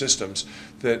use of these systems,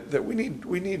 that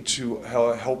we need to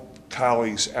help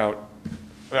colleagues out.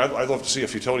 I'd love to see a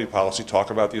futility policy talk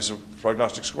about the use of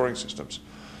prognostic scoring systems.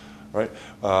 Right?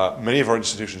 Many of our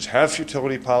institutions have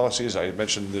futility policies. I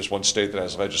mentioned there's one state that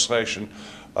has legislation.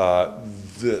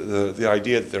 The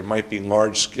idea that there might be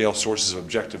large-scale sources of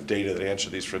objective data that answer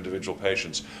these for individual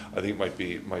patients, I think might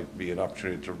be an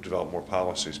opportunity to develop more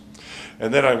policies.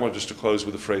 And then I want just to close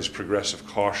with the phrase progressive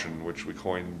caution, which we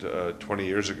coined 20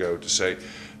 years ago to say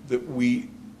that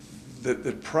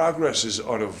that progress is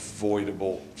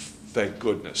unavoidable. Thank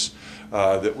goodness.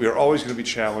 That we are always going to be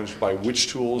challenged by which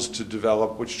tools to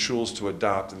develop, which tools to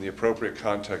adopt in the appropriate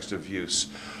context of use.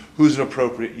 Who's an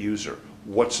appropriate user?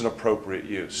 What's an appropriate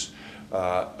use?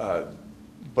 But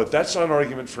that's not an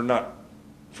argument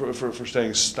for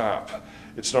saying stop.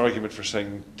 It's an argument for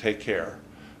saying take care.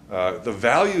 The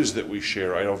values that we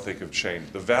share, I don't think have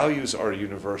changed. The values are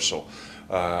universal.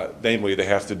 Namely, they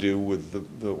have to do with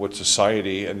what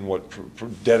society and what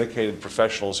dedicated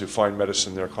professionals who find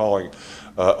medicine their calling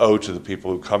owe to the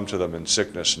people who come to them in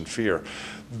sickness and fear.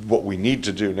 What we need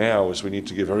to do now is we need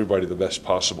to give everybody the best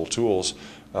possible tools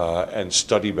and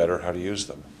study better how to use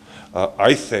them.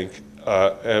 I think,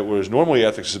 whereas normally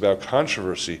ethics is about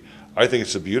controversy, I think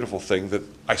it's a beautiful thing that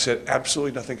I said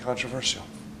absolutely nothing controversial.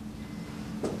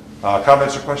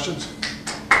 Comments or questions?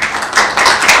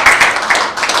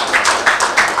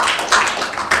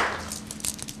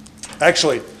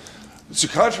 Actually, so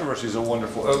controversy is a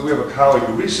wonderful, we have a colleague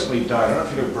who recently died. I don't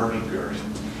know if you know Bernie Gert.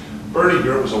 Bernie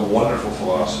Gert was a wonderful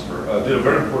philosopher, did a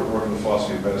very important work in the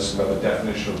philosophy of medicine about the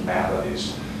definition of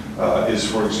maladies. Is,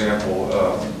 for example,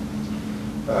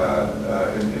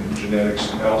 in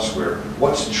genetics and elsewhere,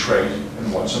 what's a trait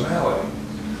and what's a malady?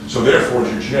 So therefore,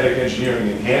 is your genetic engineering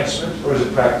enhancement or is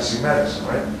it practicing medicine,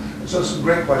 right? And so some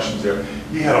great questions there.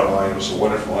 He had a line, it was a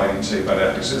wonderful line he'd say about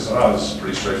ethics. He says, oh, this is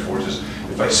pretty straightforward. He says,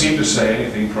 if I seem to say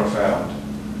anything profound,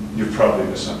 you've probably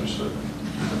misunderstood me.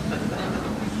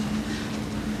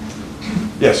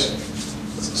 Yes?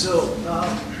 So,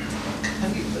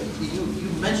 you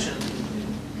mentioned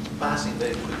in passing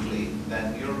very quickly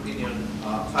that in your opinion,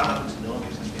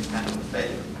 pharmacogenomics has been kind of a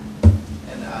failure.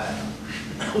 And I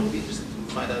would be interested to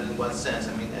find out in what sense,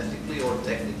 I mean, ethically or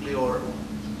technically or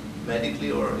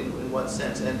medically, or in what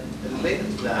sense? And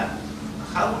related to that,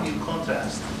 how would you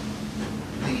contrast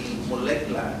the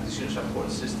molecular decision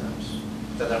support systems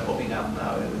that are popping up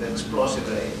now with an explosive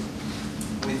rate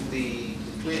with the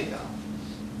clinical,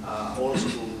 old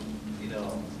school,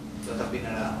 that have been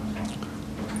around?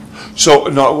 So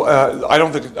no, I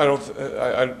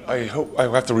hope I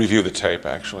have to review the tape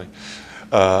actually.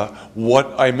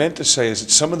 What I meant to say is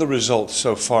that some of the results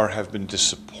so far have been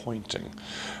disappointing.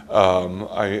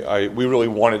 We really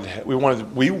wanted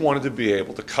to be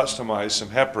able to customize some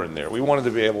heparin there. We wanted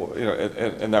to be able,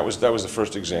 and that was the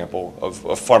first example of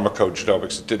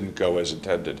pharmacogenomics that didn't go as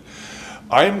intended.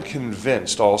 I'm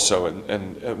convinced also,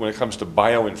 and when it comes to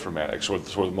bioinformatics or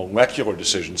sort of molecular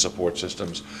decision support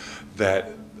systems,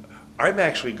 that I'm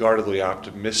actually guardedly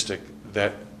optimistic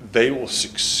that they will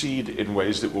succeed in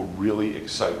ways that will really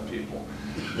excite people.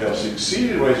 They'll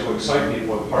succeed in ways that will excite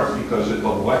people in part because at the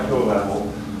molecular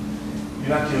level, you're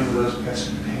not dealing with those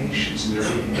pesky patients and their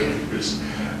behaviors,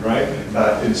 right?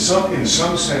 In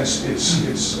some sense,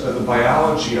 it's the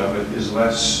biology of it is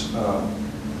less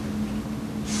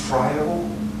friable.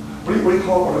 What do you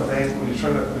call it when a vein, when you're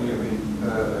trying to,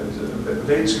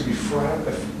 veins can be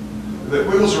friable? It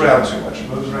wiggles around too much. It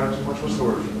moves around too much. What's the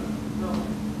word for that?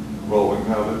 Rolling.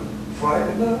 How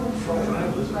fried? No, fried.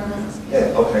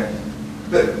 Yeah. Okay.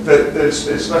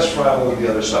 It's less friable than the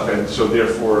other stuff, and so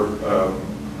therefore,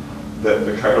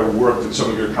 the kind of work that some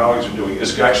of your colleagues are doing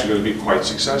is actually going to be quite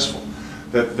successful.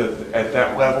 That at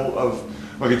that level of,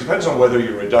 look, it depends on whether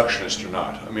you're a reductionist or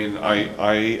not. I mean,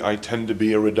 I tend to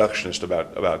be a reductionist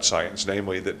about science,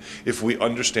 namely that if we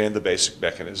understand the basic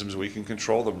mechanisms, we can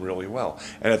control them really well.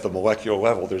 And at the molecular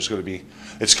level, there's going to be,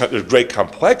 there's great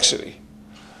complexity,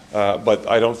 but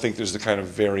I don't think there's the kind of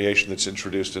variation that's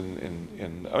introduced I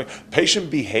mean, patient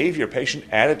behavior, patient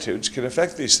attitudes can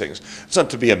affect these things. It's not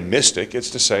to be a mystic, it's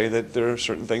to say that there are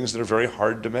certain things that are very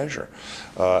hard to measure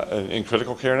in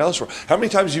critical care and elsewhere. How many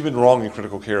times have you been wrong in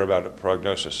critical care about a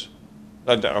prognosis?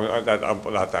 I'm not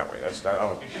that way.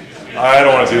 I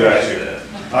don't want to do that to you.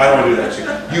 I don't want to do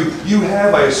that to you. You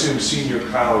have, I assume, seen your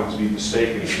colleagues be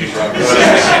mistaken in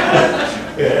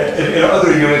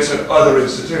other units and other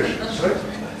institutions, right?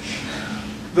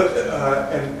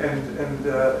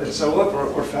 And so look,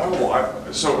 we're fallible.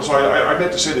 So I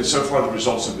meant to say that so far the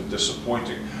results have been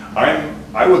disappointing.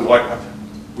 I would like,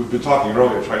 we've been talking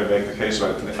earlier, trying to make the case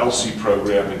about an LC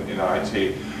program in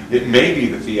IT. It may be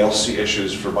that the LC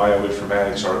issues for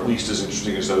bioinformatics are at least as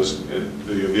interesting as those,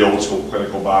 the old school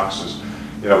clinical boxes.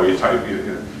 Where you type,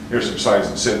 here's some signs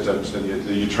and symptoms, then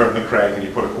you turn the crank and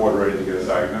you put a quarter in to get a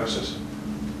diagnosis.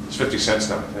 It's 50 cents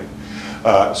now, I think.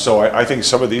 So I think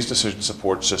some of these decision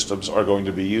support systems are going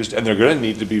to be used, and they're going to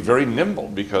need to be very nimble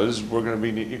because we're going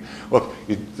to be, look,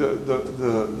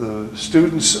 the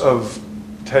students of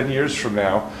 10 years from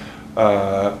now,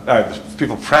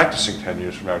 people practicing 10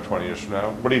 years from now, 20 years from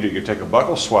now, what do? You take a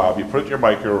buccal swab, you put it in your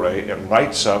microarray, it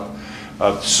lights up.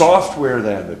 Software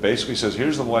then that basically says,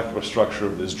 here's the molecular structure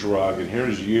of this drug, and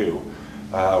here's you.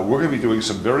 We're going to be doing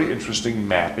some very interesting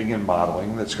mapping and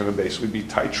modeling that's going to basically be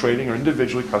titrating or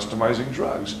individually customizing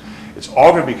drugs. It's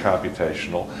all going to be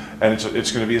computational, and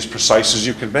it's going to be as precise as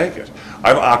you can make it.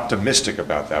 I'm optimistic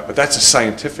about that, but that's a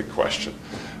scientific question.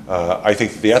 I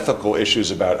think the ethical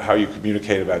issues about how you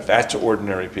communicate about that to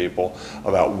ordinary people,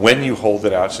 about when you hold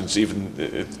it out, since even,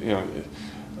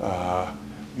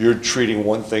 you're treating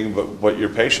one thing, but what your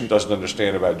patient doesn't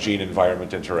understand about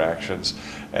gene-environment interactions,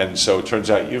 and so it turns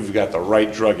out you've got the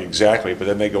right drug exactly, but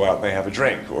then they go out and they have a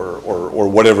drink, or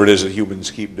whatever it is that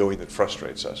humans keep doing that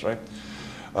frustrates us, right?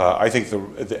 I think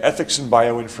the ethics in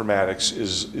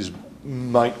bioinformatics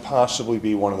might possibly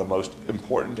be one of the most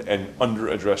important and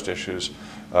under-addressed issues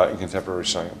in contemporary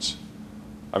science.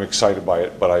 I'm excited by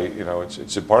it, but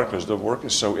it's in part because the work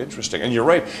is so interesting. And you're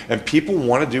right, and people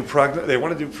want to do they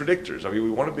want to do predictors. I mean,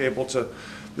 we want to be able to,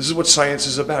 this is what science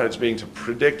is about. It's being to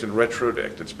predict and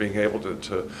retrodict. It's being able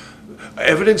to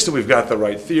evidence that we've got the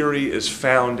right theory is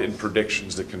found in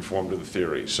predictions that conform to the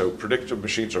theory. So predictive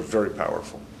machines are very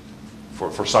powerful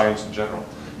for science in general.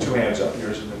 Two hands up,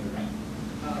 yours and then yours.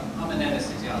 I'm an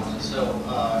anesthesiologist, so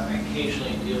I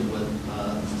occasionally deal with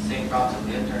the same problems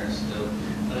that the internists do,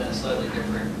 but in a slightly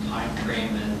different time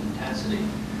frame and intensity.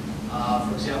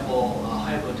 For example,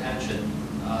 hypotension.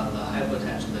 The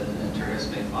hypotension that an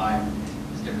internist may find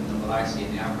is different than what I see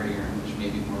in the operating room, which may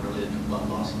be more related to blood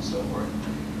loss and so forth.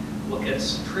 What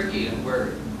gets tricky and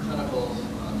where clinical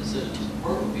decision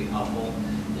support would be helpful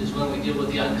is when we deal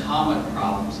with the uncommon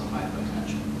problems of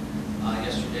hypotension.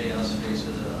 Yesterday I was faced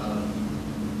with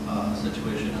a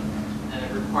situation and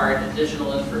it required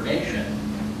additional information.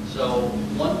 So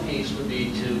one piece would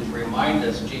be to remind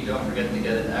us, gee, don't forget to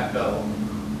get an echo,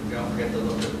 or don't forget to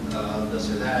look at this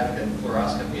or that, and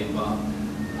fluoroscopy involved.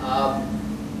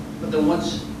 But then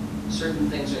once certain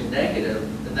things are negative,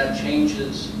 then that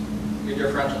changes your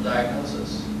differential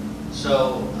diagnosis.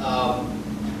 So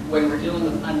when we're dealing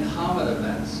with uncommon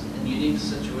events and unique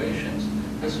situations,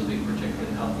 this would be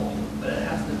particularly helpful, but it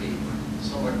has to be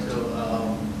similar to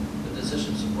the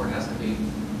decision support has to be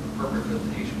appropriate for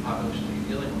the patient population that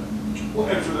you're dealing with. Well,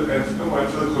 and for the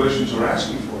clinicians who are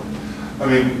asking for it. I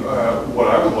mean, what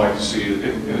I would like to see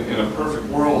in a perfect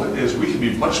world is we can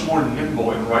be much more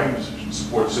nimble in writing decision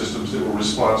support systems that will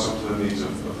responsive to the needs of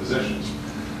physicians.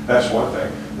 That's one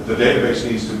thing. That the database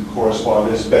needs to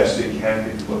correspond as best it can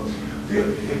be. Look,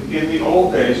 in the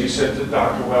old days, you said to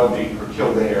Dr. Welby or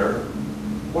Kildare,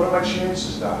 what are my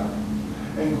chances, Doc?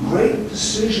 And great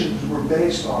decisions were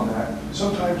based on that,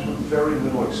 sometimes with very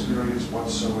little experience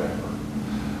whatsoever.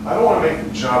 I don't want to make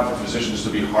the job for physicians to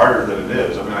be harder than it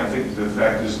is. I mean, I think the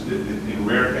fact is, in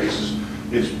rare cases,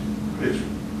 it's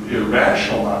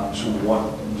irrational not to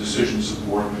want decision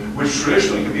support, which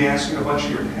traditionally could be asking a bunch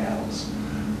of your pals.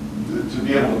 To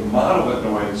be able to model it in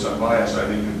a way that's unbiased, I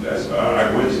think,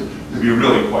 I would, to be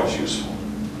really quite useful.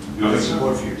 You know, it's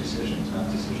support for your decisions, not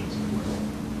decision support.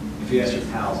 If you ask your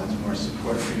pals, it's more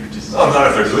support for your decisions. Oh,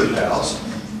 not if they're good pals.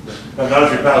 And not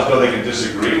if your pals know they can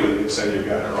disagree with you and say you've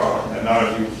got it wrong. And not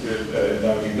if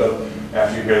you go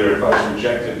after you hear their advice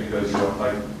rejected because you don't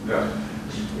like.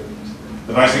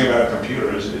 The nice thing about a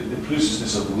computer is it produces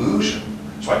this illusion.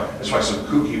 That's why some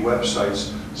kooky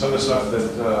websites, some of the stuff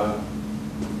that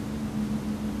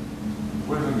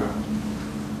where did it go?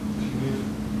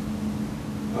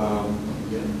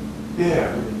 Yeah.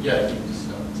 Yeah, you just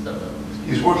step up.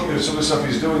 He's working. Some of the stuff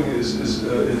he's doing is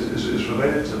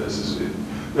related to this.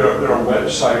 There are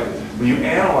websites, when you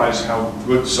analyze how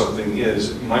good something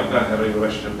is, it might not have any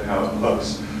relationship to how it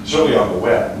looks. Certainly on the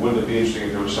web. Wouldn't it be interesting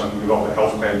if there was something, with all the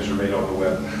health claims are made on the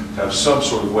web, to have some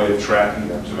sort of way of tracking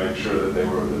them to make sure that they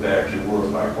actually were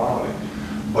of high quality.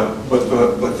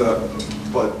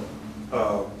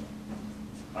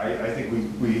 I think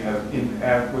we have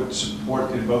inadequate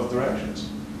support in both directions.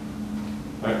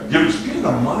 Given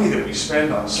the money that we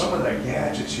spend on some of the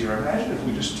gadgets here, imagine if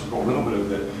we just took a little bit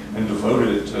of it and devoted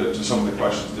it to some of the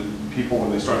questions that people,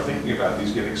 when they start thinking about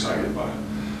these, get excited by.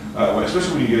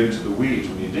 Especially when you get into the weeds,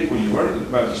 when you learn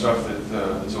about the stuff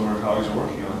that some of our colleagues are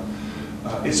working on.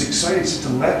 It's exciting, it's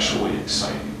intellectually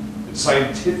exciting, it's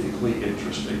scientifically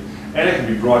interesting, and it can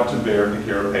be brought to bear in the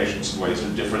care of patients in ways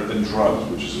that are different than drugs,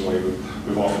 which is the way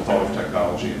we've often thought of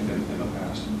technology in the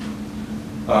past.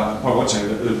 Well, one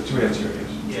second, 2 minutes here.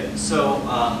 Yeah, so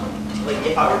like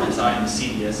if I were to design the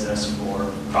CDSS for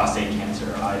prostate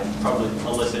cancer, I'd probably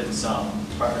elicit some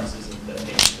preferences of the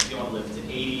patient. If you want to live to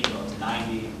 80, you want to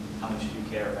 90, how much do you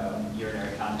care about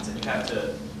urinary continence? And you have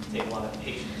to take a lot of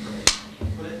patient information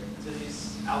and put it into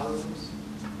these algorithms.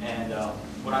 And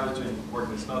when I was doing work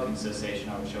with smoking cessation,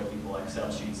 I would show people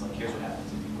Excel sheets like, here's what happens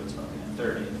if you quit smoking at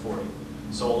 30 and 40.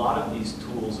 So a lot of these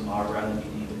tools are, rather than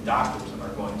being aimed at doctors, are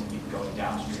going to be going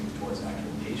downstream towards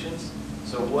actual patients.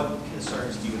 So what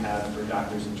concerns do you have for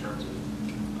doctors in terms of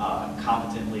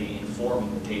competently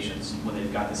informing the patients when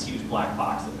they've got this huge black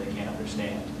box that they can't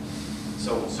understand.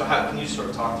 So how can you sort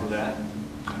of talk through that?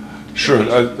 Sure,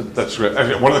 that's great.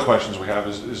 Actually, one of the questions we have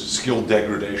is skill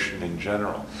degradation in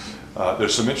general.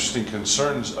 There's some interesting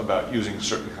concerns about using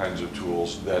certain kinds of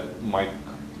tools that might,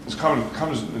 it's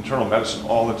comes in internal medicine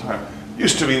all the time.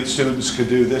 Used to be that students could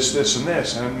do this, this, and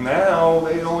this, and now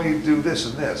they only do this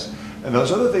and this. And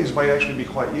those other things might actually be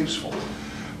quite useful.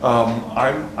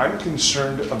 I'm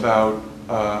concerned about,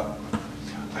 I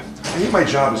think my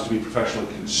job is to be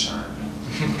professionally concerned.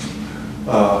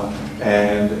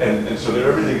 And so that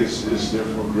everything is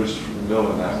therefore grist for the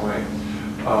mill in that way.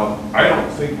 I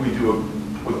don't think we do,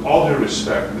 with all due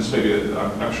respect, and this may be,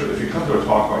 I'm sure if you come to a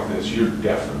talk like this, you're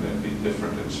definitely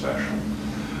different and special.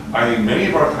 I think many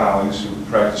of our colleagues who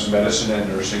practice medicine and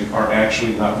nursing are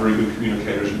actually not very good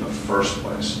communicators in the first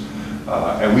place.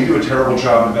 And we do a terrible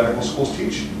job in medical schools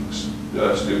teaching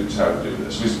students how to do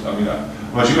this. I mean,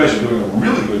 unless you guys are doing a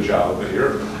really good job of it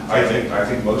here, I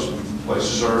think most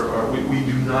places we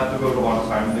do not devote a lot of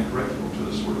time in the curriculum to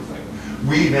this sort of thing.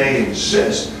 We may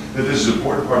insist that this is an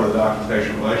important part of the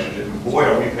doctor-patient relationship, and boy,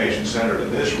 are we patient-centered,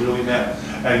 and this really matters.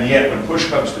 And yet, when push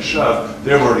comes to shove,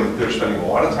 they're spending a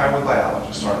lot of time with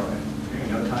biologists, aren't they?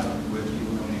 No time with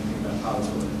people know anything about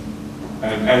probability.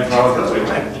 And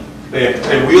probability.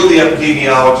 They wheel the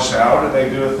epidemiologists out, and they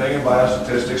do a thing in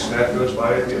biostatistics, and that goes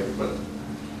by.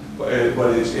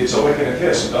 But it's a lick and a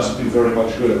kiss. It doesn't do very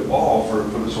much good at all for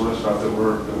the sort of stuff that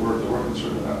we're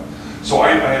concerned about. So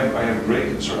I have great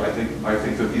concern. I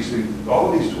think that these things,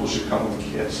 all of these tools should come with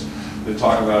kits that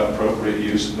talk about appropriate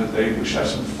use, and that we should have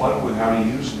some fun with how to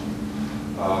use them.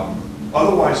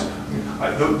 Otherwise,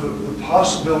 the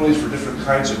possibilities for different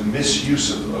kinds of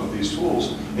misuse of these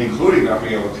tools, including not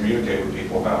being able to communicate with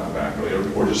people about the macro,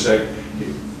 or just say,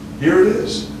 here it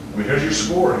is. I mean, here's your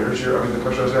score. The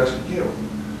question I was asking you.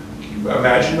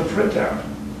 Imagine the printout.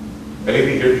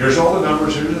 Maybe here's all the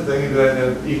numbers, here's the thing, and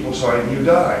then equal sign, you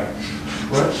die.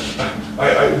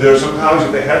 Right? There are some colleagues,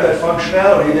 if they had that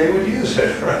functionality, they would use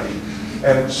it, right?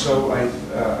 And so I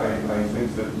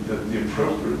think that the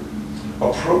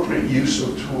appropriate use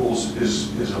of tools is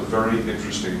a very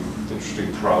interesting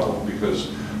problem,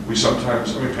 because we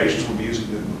sometimes, patients will be using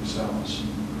them themselves.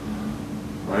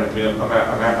 Right? I mean,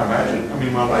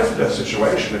 imagine, my life and death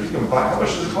situation, if you can buy, how much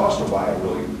does it cost to buy it,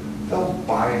 really? They'll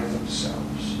buy it themselves.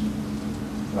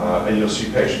 And you'll see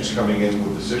patients coming in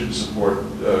with decision support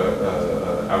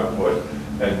output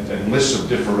and lists of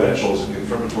differentials and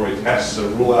confirmatory tests that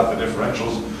rule out the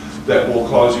differentials that will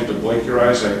cause you to blink your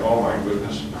eyes saying, oh my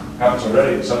goodness, happens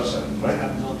already in some settings, right?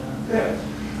 Happens all the time. Yeah.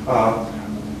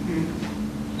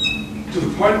 To the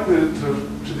point that,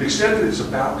 to the extent that it's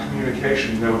about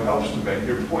communication, helps to make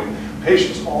your point.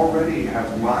 Patients already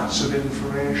have lots of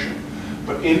information.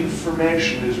 But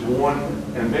information is one,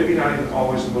 and maybe not even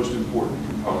always the most important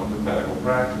component of medical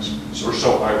practice, or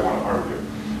so I want to argue.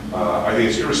 I think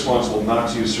it's irresponsible not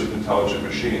to use certain intelligent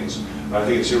machines, and I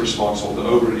think it's irresponsible to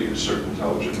overuse certain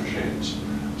intelligent machines.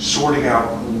 Sorting out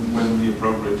when the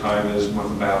appropriate time is, what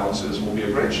the balance is, will be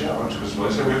a great challenge, because as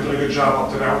I say, we've done a good job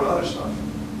up to now with other stuff.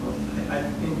 Well,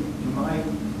 in my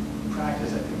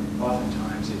practice, I think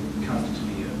oftentimes it comes to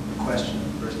be a question of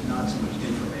first, not so much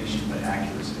information, but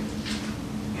accuracy.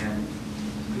 And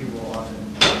people often,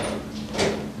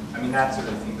 that sort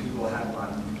of thing, people have a lot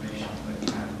of information, but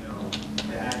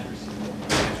the accuracy and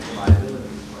reliability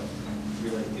is what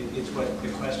really, it's what the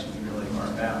questions really are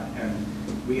about. And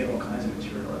we get all kinds of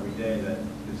material every day that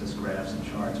gives us graphs and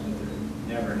charts, but there's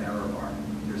never an error bar.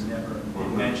 There's never a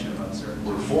mention of uncertainty.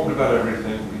 We're informed about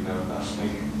everything, we know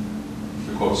nothing.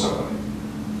 To quote somebody.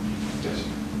 Yes.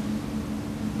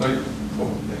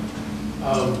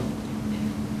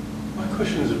 My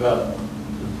question is about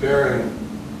the bearing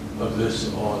of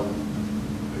this on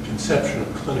the conception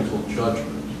of clinical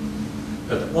judgment.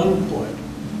 At one point,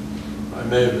 I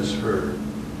may have misheard,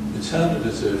 it sounded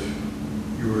as if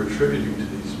you were attributing to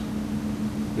these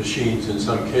machines, in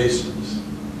some cases,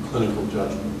 clinical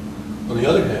judgment. On the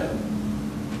other hand,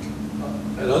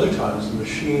 at other times, the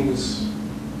machines,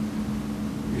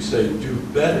 you say, do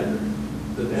better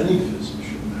than any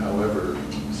physician, however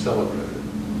celebrated.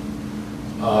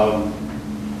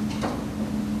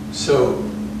 So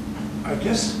I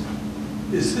guess,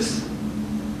 is this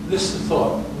the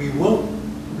thought? We won't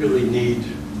really need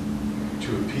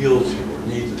to appeal to or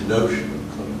need the notion of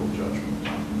clinical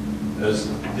judgment as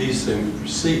these things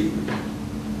proceed,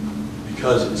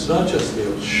 because it's not just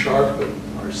they'll sharpen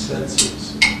our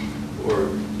senses or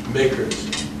make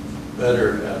us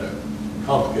better at a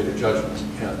complicated judgment,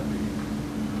 it can't be,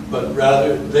 but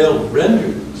rather they'll render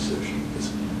the decision.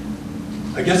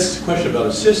 I guess it's a question about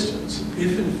assistance.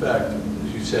 If in fact,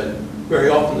 as you said, very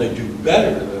often they do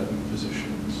better than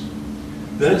physicians,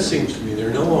 then it seems to me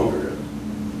they're no longer,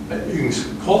 you can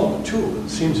call them a tool, but it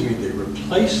seems to me they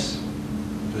replace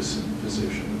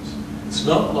physicians. It's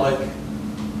not like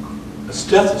a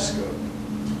stethoscope,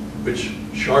 which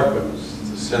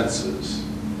sharpens the senses.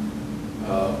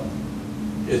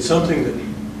 It's something that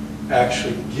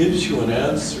actually gives you an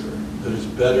answer that is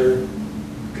better,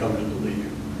 come to believe,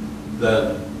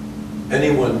 than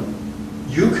anyone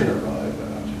you can arrive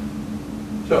at.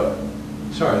 So,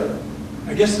 sorry,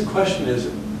 I guess the question is,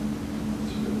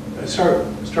 I start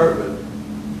with,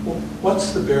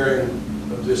 what's the bearing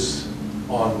of this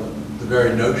on the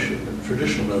very notion, the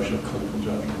traditional notion of clinical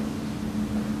judgment?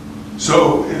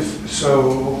 So,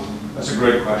 that's a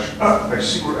great question. I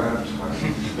see we're out of time.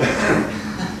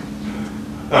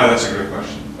 That's a great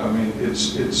question. I mean,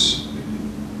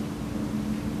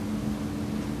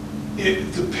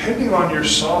 depending on your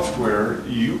software,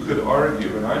 you could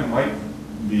argue, and I might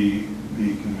be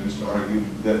convinced to argue,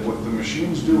 that what the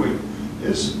machine's doing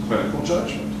is clinical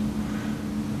judgment.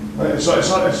 It's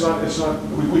not.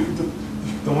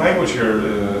 The language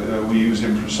here we use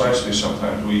imprecisely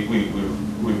sometimes. We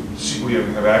have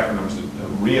acronyms that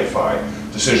reify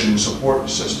decision support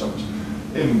systems,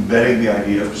 embedding the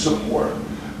idea of support.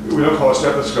 We don't call a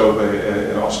stethoscope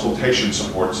an auscultation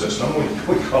support system.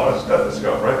 We call it a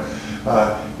stethoscope, right?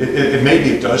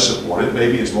 Maybe it does support it.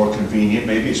 Maybe it's more convenient.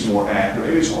 Maybe it's more accurate.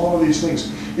 Maybe it's all of these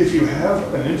things. If you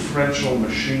have an inferential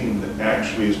machine that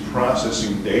actually is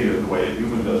processing data the way a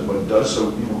human does, but does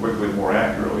so more quickly, more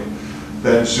accurately,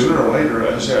 then sooner or later,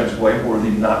 as I say, it's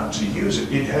blameworthy not to use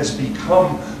it. It has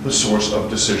become the source of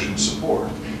decision support.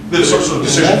 The source of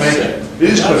decision making. It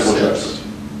is clinical judgment.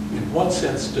 In what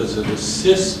sense does it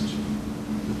assist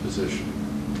the physician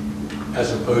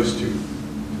as opposed to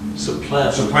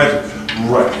supplant?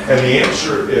 Right. And the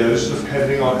answer is,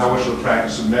 depending on how much of the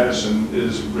practice of medicine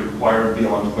is required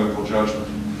beyond clinical judgment,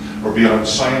 or beyond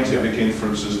scientific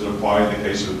inferences that apply in the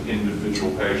case of an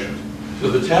individual patient. So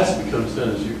the task becomes then,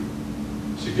 as you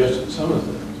suggested some of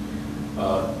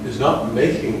things, is not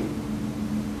making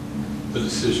the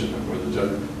decision or the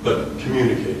judgment, but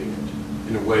communicating it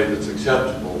in a way that's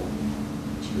acceptable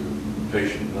to the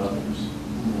patient and others.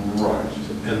 Right.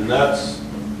 And that's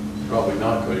probably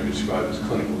not going to be described as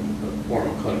clinical, a form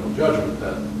of clinical judgment.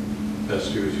 That has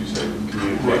to do, as you say, with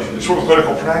communication. Right. It's sort of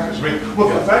clinical practice. I mean, look,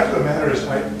 yeah. The fact of the matter is,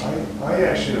 I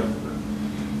actually,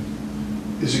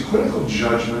 is it clinical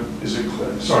judgment? Is it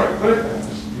clinical?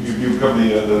 You've got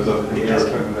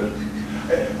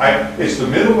it's the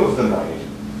middle of the night,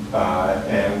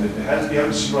 and you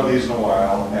haven't seen one of these in a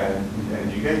while,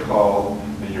 and you get called,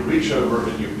 and you reach over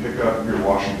and you pick up your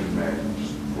Washington manual,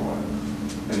 just for one,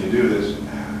 and you do this,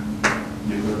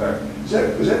 you put it back. Is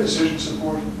that decision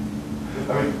support?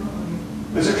 I mean,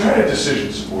 there's a kind of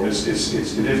decision support. It's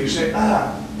if you say,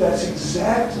 that's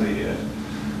exactly it,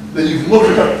 then you've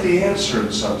looked up the answer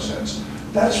in some sense.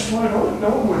 That's fine. No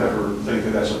one would ever think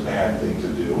that that's a bad thing to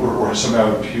do, or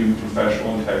somehow impugn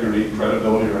professional integrity,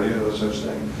 credibility, or any of those such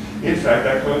things. In fact,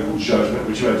 that clinical judgment,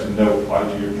 which you have to know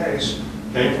applied to your case,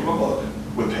 came from a book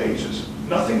with pages.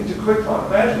 Nothing to click on.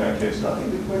 Imagine that case, nothing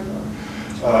to click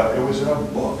on. It was in a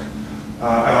book. And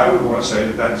I would want to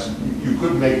say that you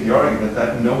could make the argument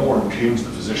that no more impugns the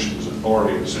physician's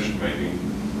authority and decision-making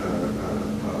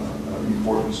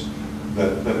importance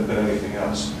than anything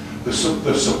else. The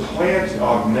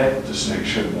supplant-augment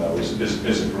distinction, though, is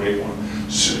a great one.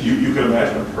 So you can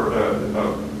imagine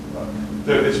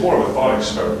it's more of a thought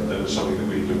experiment than it's something that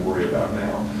we need to worry about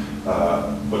now.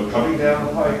 But coming down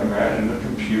the pike, imagine a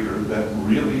computer that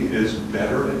really is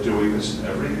better at doing this than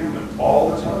every human all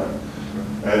the time.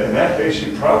 And in that case,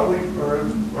 you probably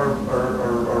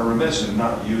are remiss in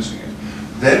not using it.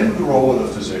 Then the role of the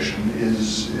physician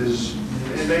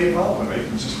it may evolve, it may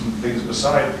consist of things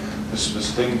beside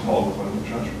this thing called clinical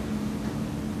judgment.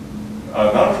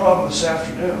 Not a problem this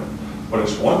afternoon, but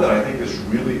it's one that I think is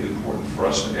really important for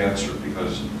us to answer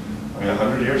because, I mean,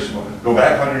 100 years ago, go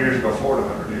back 100 years, go forward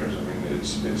 100 years. I mean,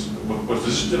 it's what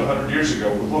physicians did 100 years ago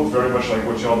would look very much like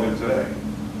what y'all did today.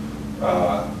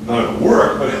 None of it would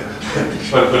work, but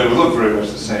it would look very much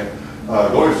the same.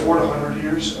 Going forward 100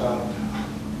 years,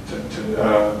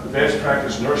 advanced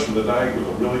practice nurse with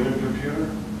a really good computer,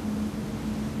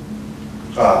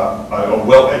 a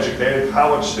well-educated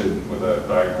college student with a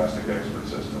diagnostic expert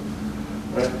system,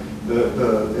 right?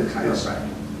 Chiropractor.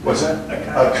 What's that? A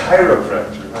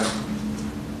chiropractor. Right?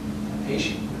 A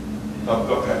patient.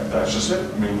 Okay, that's just it.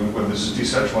 I mean, when this is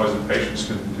decentralized and patients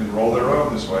can roll their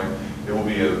own this way, it will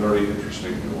be a very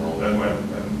interesting new world. And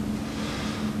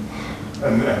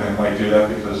And they might do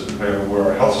that because depending on where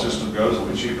our health system goes, it'll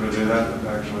be cheaper to do that than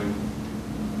actually.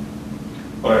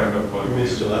 But I have no clue. You may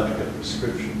still have to get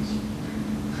prescriptions.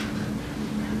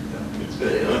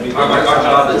 Our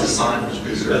job is to sign or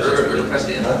press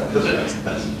the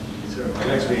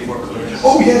Next meeting.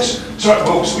 Oh, yes. Sorry,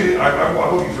 folks, I'm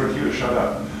looking for you to shut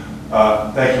up.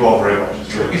 Thank you all very much.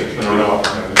 It's been a real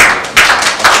opportunity.